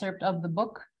short excerpt of the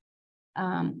book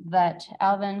that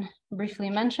Alvin briefly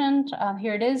mentioned.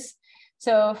 Here it is.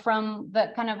 So from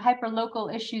the kind of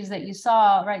hyperlocal issues that you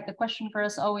saw, right, the question for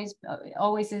us always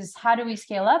is, how do we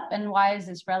scale up and why is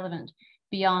this relevant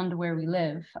beyond where we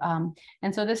live?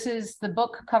 And so the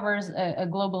book covers a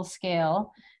global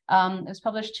scale. It was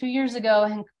published 2 years ago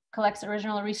and collects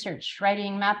original research,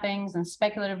 writing, mappings, and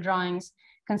speculative drawings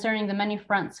concerning the many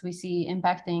fronts we see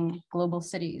impacting global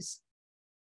cities.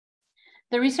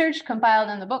 The research compiled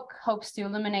in the book hopes to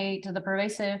illuminate the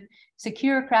pervasive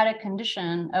securocratic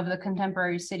condition of the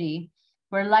contemporary city,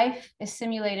 where life is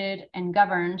simulated and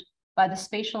governed by the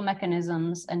spatial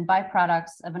mechanisms and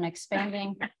byproducts of an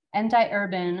expanding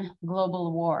anti-urban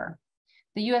global war.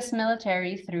 The US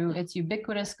military, through its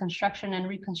ubiquitous construction and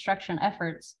reconstruction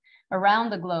efforts around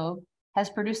the globe, has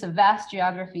produced a vast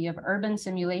geography of urban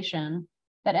simulation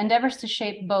that endeavors to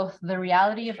shape both the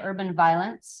reality of urban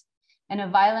violence and a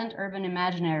violent urban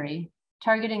imaginary,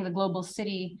 targeting the global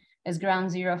city as ground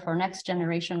zero for next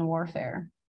generation warfare.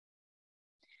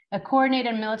 A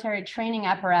coordinated military training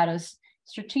apparatus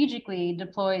strategically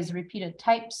deploys repeated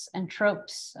types and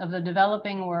tropes of the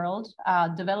developing world,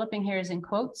 developing here is in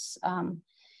quotes,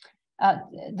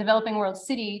 developing world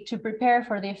city to prepare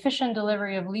for the efficient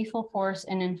delivery of lethal force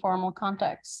in informal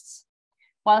contexts,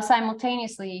 while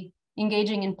simultaneously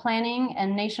engaging in planning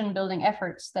and nation-building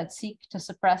efforts that seek to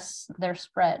suppress their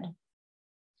spread.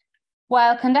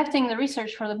 While conducting the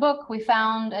research for the book, we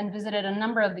found and visited a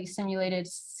number of these simulated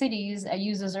cities that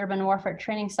uses urban warfare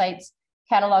training sites,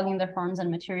 cataloging their forms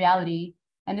and materiality.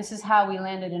 And this is how we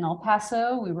landed in El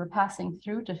Paso. We were passing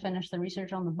through to finish the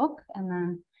research on the book. And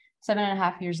then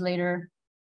 7.5 years later,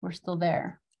 we're still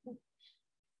there.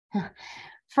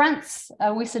 Fronts,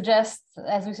 as we suggest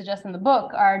in the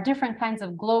book, are different kinds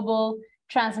of global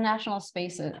transnational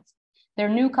spaces. They're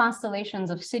new constellations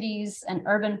of cities and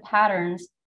urban patterns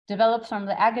developed from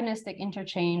the agonistic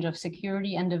interchange of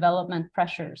security and development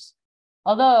pressures.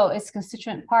 Although its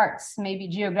constituent parts may be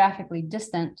geographically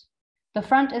distant, the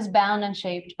front is bound and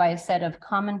shaped by a set of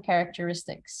common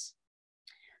characteristics.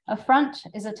 A front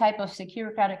is a type of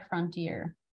securocratic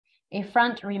frontier. A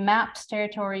front remaps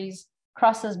territories,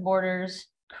 crosses borders,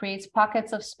 creates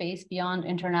pockets of space beyond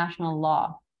international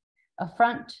law. A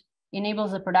front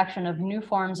enables the production of new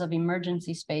forms of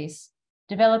emergency space,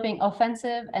 developing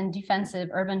offensive and defensive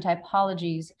urban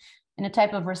typologies in a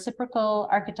type of reciprocal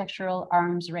architectural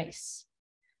arms race.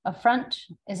 A front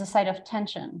is a site of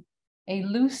tension, a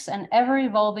loose and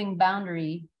ever-evolving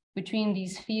boundary between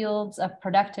these fields of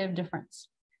productive difference.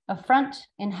 A front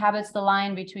inhabits the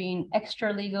line between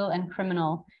extra-legal and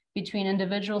criminal, between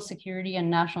individual security and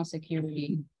national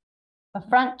security. A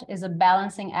front is a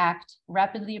balancing act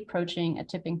rapidly approaching a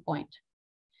tipping point.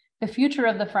 The future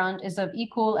of the front is of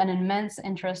equal and immense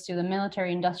interest to the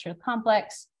military-industrial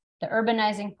complex, the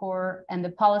urbanizing poor, and the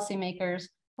policymakers,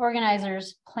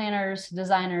 organizers, planners,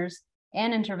 designers,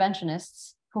 and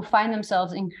interventionists who find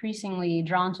themselves increasingly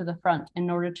drawn to the front in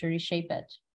order to reshape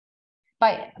it.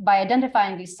 By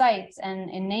identifying these sites and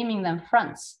in naming them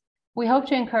fronts, we hope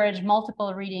to encourage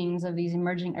multiple readings of these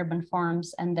emerging urban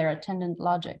forms and their attendant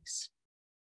logics.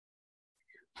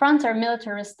 Fronts are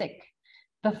militaristic.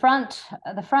 The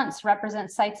fronts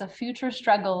represent sites of future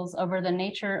struggles over the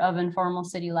nature of informal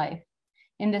city life.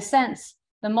 In this sense,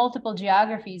 the multiple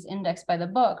geographies indexed by the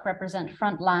book represent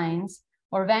front lines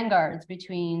or vanguards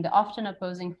between the often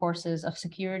opposing forces of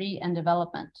security and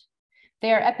development.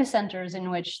 They are epicenters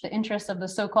in which the interests of the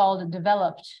so-called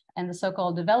developed and the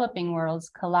so-called developing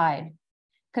worlds collide.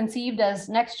 Conceived as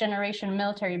next-generation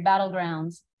military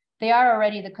battlegrounds, they are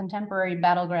already the contemporary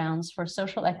battlegrounds for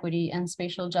social equity and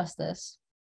spatial justice.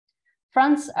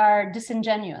 Fronts are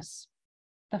disingenuous.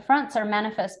 The fronts are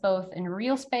manifest both in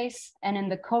real space and in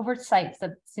the covert sites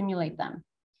that simulate them.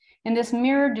 In this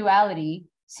mirror duality,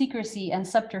 secrecy and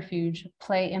subterfuge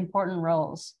play important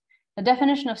roles. The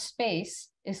definition of space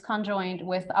is conjoined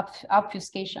with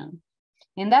obfuscation.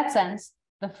 In that sense,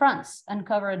 the fronts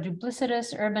uncover a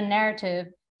duplicitous urban narrative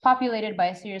populated by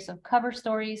a series of cover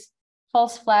stories,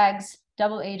 false flags,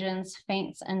 double agents,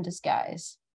 feints, and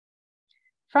disguise.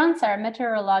 Fronts are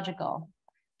meteorological.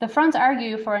 The fronts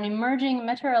argue for an emerging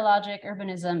meteorologic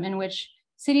urbanism in which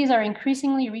cities are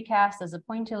increasingly recast as a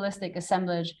pointillistic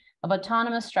assemblage of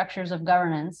autonomous structures of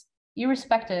governance,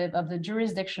 irrespective of the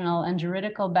jurisdictional and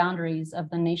juridical boundaries of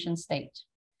the nation state.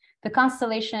 The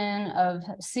constellation of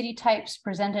city types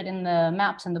presented in the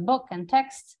maps in the book and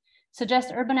texts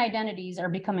suggest urban identities are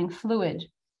becoming fluid,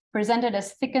 presented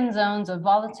as thickened zones of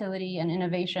volatility and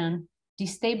innovation,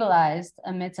 destabilized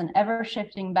amidst an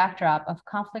ever-shifting backdrop of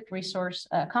resource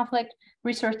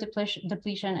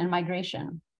depletion, and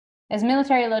migration. As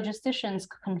military logisticians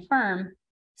confirm,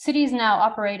 cities now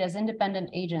operate as independent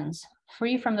agents,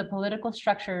 free from the political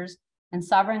structures and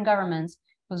sovereign governments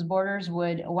whose borders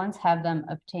would once have them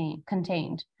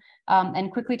contained.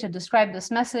 And quickly to describe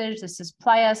this message, this is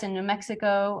Playas in New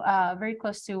Mexico, very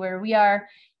close to where we are.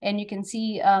 And you can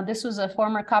see this was a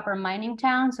former copper mining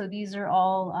town. So these are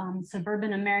all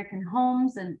suburban American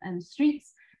homes and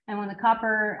streets. And when the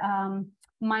copper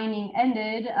mining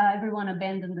ended, everyone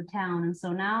abandoned the town. And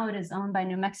so now it is owned by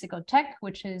New Mexico Tech,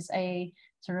 which is a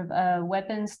sort of a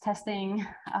weapons testing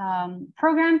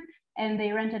program. And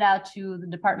they rent it out to the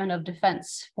Department of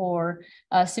Defense for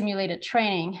simulated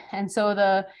training. And so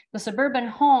the suburban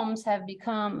homes have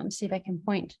become, let me see if I can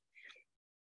point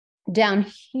down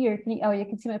here. You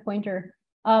can see my pointer.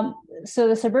 So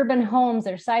the suburban homes,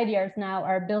 their side yards now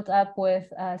are built up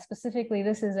with, specifically,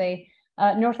 this is a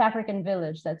North African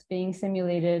village that's being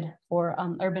simulated for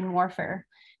urban warfare.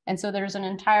 And so there's an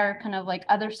entire kind of like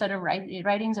other set of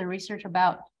writings and research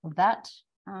about that.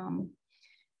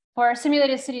 For our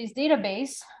simulated cities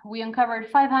database, we uncovered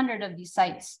 500 of these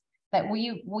sites that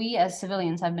we as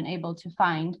civilians have been able to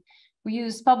find. We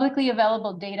use publicly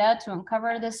available data to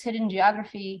uncover this hidden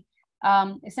geography.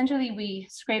 Essentially, we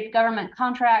scraped government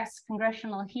contracts,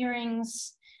 congressional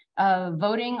hearings,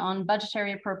 voting on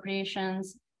budgetary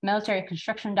appropriations, military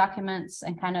construction documents,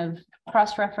 and kind of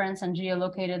cross-reference and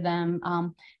geolocated them,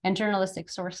 and journalistic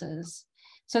sources.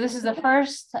 So this is the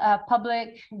first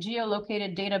public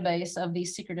geolocated database of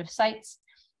these secretive sites,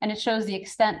 and it shows the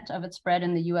extent of its spread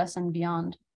in the US and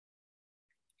beyond.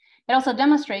 It also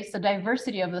demonstrates the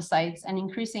diversity of the sites and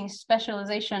increasing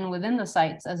specialization within the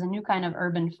sites as a new kind of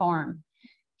urban form.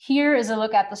 Here is a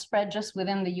look at the spread just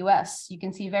within the US. You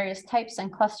can see various types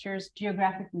and clusters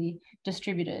geographically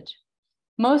distributed.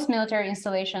 Most military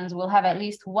installations will have at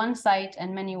least one site,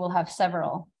 and many will have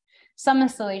several. Some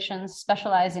installations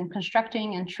specialize in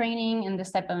constructing and training in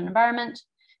this type of environment,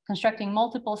 constructing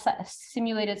multiple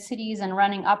simulated cities and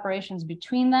running operations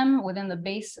between them within the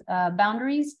base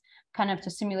boundaries, kind of to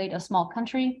simulate a small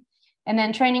country. And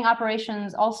then training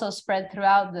operations also spread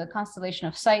throughout the constellation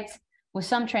of sites, with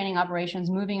some training operations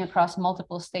moving across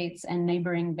multiple states and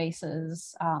neighboring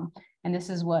bases. And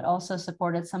this is what also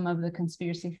supported some of the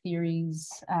conspiracy theories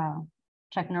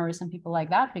Chuck Norris and people like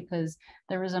that, because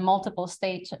there was a multiple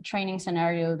state training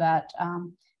scenario that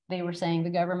they were saying the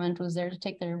government was there to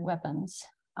take their weapons.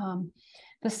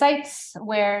 The sites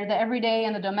where the everyday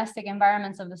and the domestic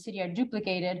environments of the city are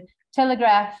duplicated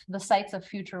telegraph the sites of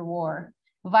future war.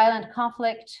 Violent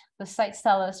conflict, the sites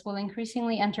tell us, will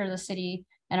increasingly enter the city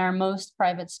and our most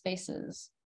private spaces.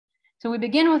 So we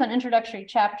begin with an introductory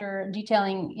chapter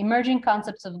detailing emerging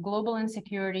concepts of global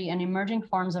insecurity and emerging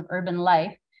forms of urban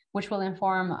life, which will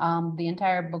inform the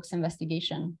entire book's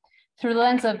investigation. Through the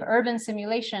lens of urban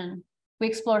simulation, we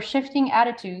explore shifting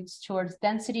attitudes towards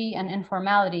density and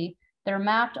informality that are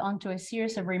mapped onto a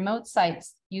series of remote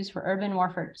sites used for urban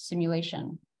warfare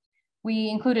simulation. We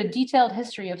include a detailed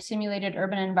history of simulated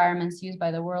urban environments used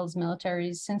by the world's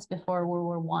militaries since before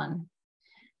World War I.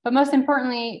 But most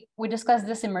importantly, we discuss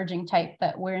this emerging type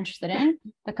that we're interested in,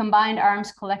 the Combined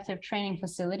Arms Collective Training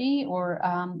Facility, or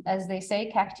as they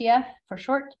say, CACTF for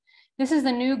short. This is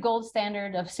the new gold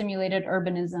standard of simulated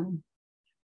urbanism.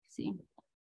 See.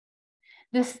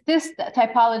 This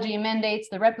typology mandates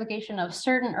the replication of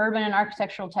certain urban and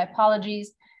architectural typologies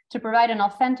to provide an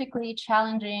authentically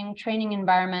challenging training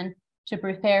environment to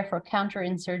prepare for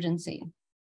counterinsurgency.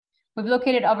 We've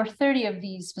located over 30 of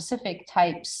these specific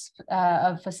types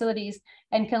of facilities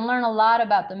and can learn a lot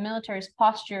about the military's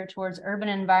posture towards urban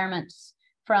environments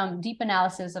from deep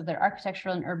analysis of their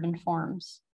architectural and urban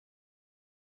forms.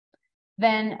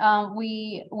 Then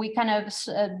we kind of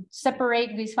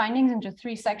separate these findings into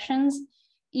 3 sections.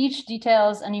 Each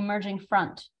details an emerging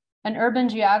front, an urban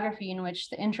geography in which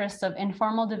the interests of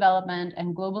informal development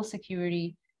and global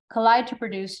security collide to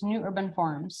produce new urban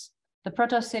forms, the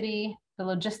proto-city, the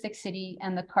logistic city,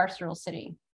 and the carceral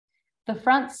city. The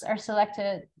fronts are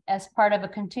selected as part of a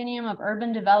continuum of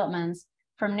urban developments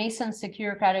from nascent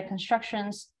securocratic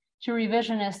constructions to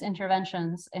revisionist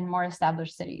interventions in more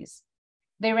established cities.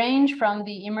 They range from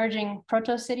the emerging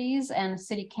proto-cities and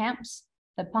city camps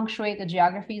that punctuate the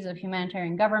geographies of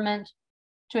humanitarian government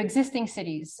to existing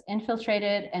cities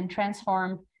infiltrated and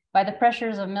transformed by the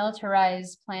pressures of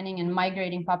militarized planning and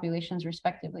migrating populations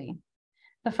respectively.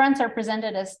 The fronts are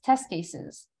presented as test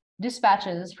cases,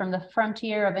 dispatches from the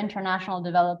frontier of international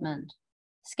development,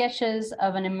 sketches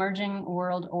of an emerging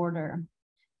world order.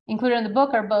 Included in the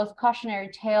book are both cautionary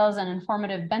tales and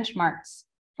informative benchmarks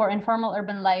for informal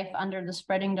urban life under the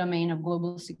spreading domain of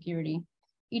global security.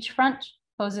 Each front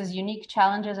poses unique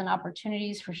challenges and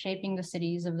opportunities for shaping the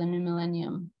cities of the new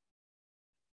millennium.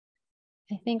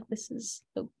 I think this is,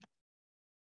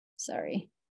 sorry.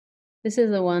 This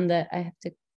is the one that I have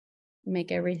to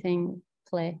make everything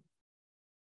play.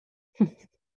 Oops.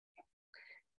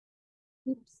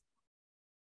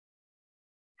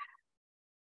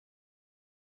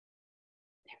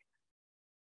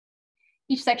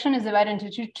 Each section is divided into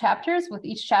 2 chapters, with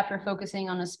each chapter focusing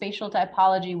on a spatial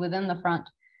typology within the front,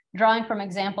 drawing from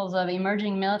examples of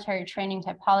emerging military training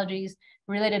typologies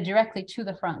related directly to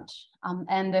the front,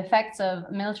 and the effects of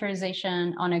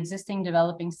militarization on existing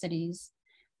developing cities.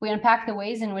 We unpack the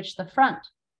ways in which the front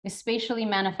is spatially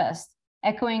manifest,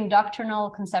 echoing doctrinal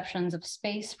conceptions of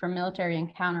space for military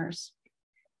encounters.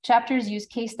 Chapters use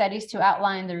case studies to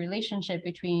outline the relationship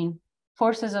between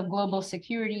forces of global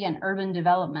security and urban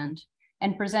development,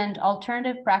 and present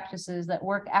alternative practices that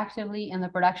work actively in the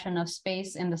production of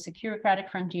space in the securocratic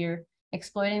frontier,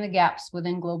 exploiting the gaps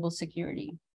within global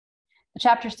security. The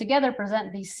chapters together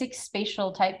present these 6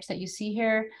 spatial types that you see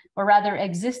here, or rather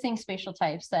existing spatial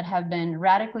types that have been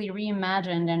radically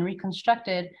reimagined and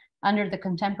reconstructed under the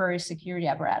contemporary security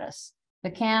apparatus: the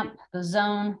camp, the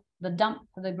zone, the dump,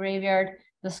 the graveyard,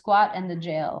 the squat, and the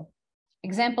jail.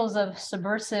 Examples of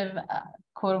subversive,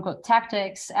 quote unquote,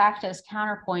 tactics act as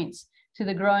counterpoints to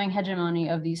the growing hegemony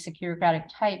of these securocratic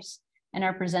types and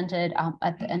are presented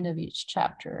at the end of each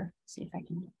chapter. Let's see if I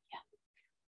can, yeah.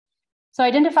 So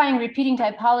identifying repeating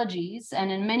typologies, and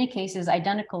in many cases,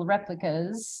 identical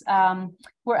replicas,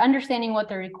 we're understanding what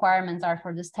the requirements are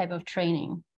for this type of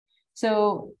training.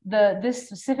 So this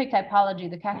specific typology,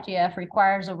 the CACTF,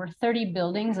 requires over 30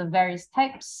 buildings of various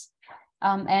types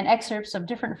and excerpts of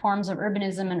different forms of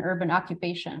urbanism and urban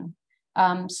occupation.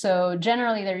 So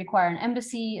generally they require an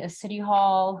embassy, a city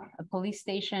hall, a police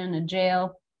station, a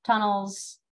jail,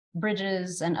 tunnels,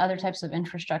 bridges, and other types of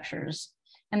infrastructures.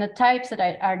 And the types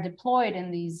that are deployed in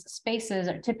these spaces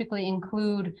are typically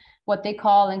include what they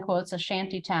call, in quotes, a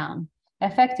shanty town,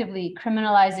 effectively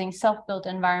criminalizing self-built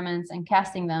environments and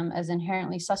casting them as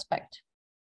inherently suspect.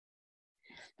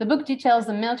 The book details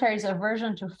the military's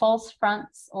aversion to false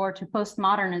fronts or to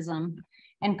postmodernism,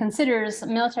 and considers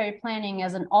military planning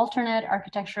as an alternate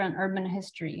architecture and urban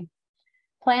history.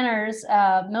 Planners,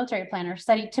 military planners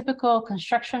study typical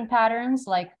construction patterns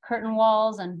like curtain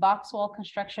walls and box wall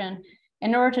construction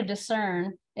in order to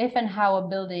discern if and how a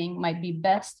building might be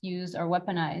best used or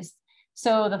weaponized.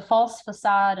 So the false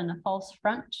facade and a false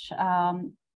front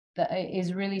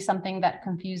is really something that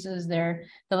confuses the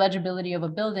legibility of a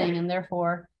building and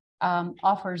therefore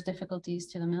offers difficulties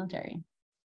to the military.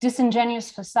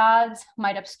 Disingenuous facades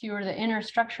might obscure the inner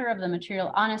structure of the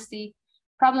material honesty,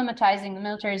 problematizing the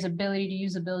military's ability to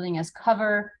use a building as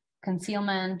cover,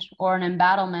 concealment, or an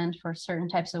embattlement for certain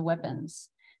types of weapons.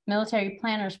 Military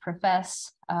planners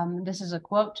profess, this is a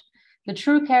quote, "The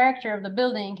true character of the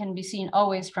building can be seen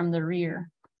always from the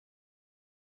rear."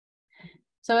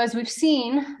 So as we've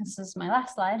seen, this is my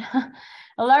last slide,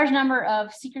 a large number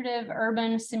of secretive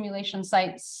urban simulation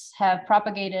sites have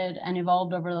propagated and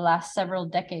evolved over the last several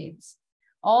decades.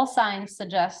 All signs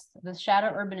suggest the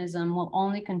shadow urbanism will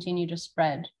only continue to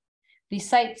spread. These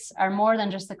sites are more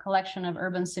than just a collection of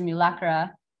urban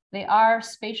simulacra. They are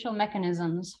spatial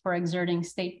mechanisms for exerting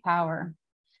state power.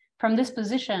 From this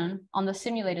position on the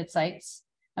simulated sites,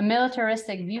 a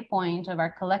militaristic viewpoint of our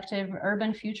collective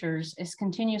urban futures is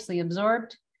continuously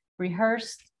absorbed,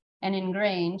 rehearsed, and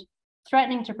ingrained,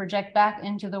 threatening to project back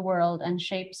into the world and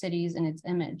shape cities in its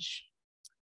image.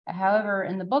 However,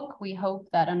 in the book, we hope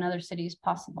that another city is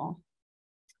possible.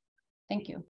 Thank you.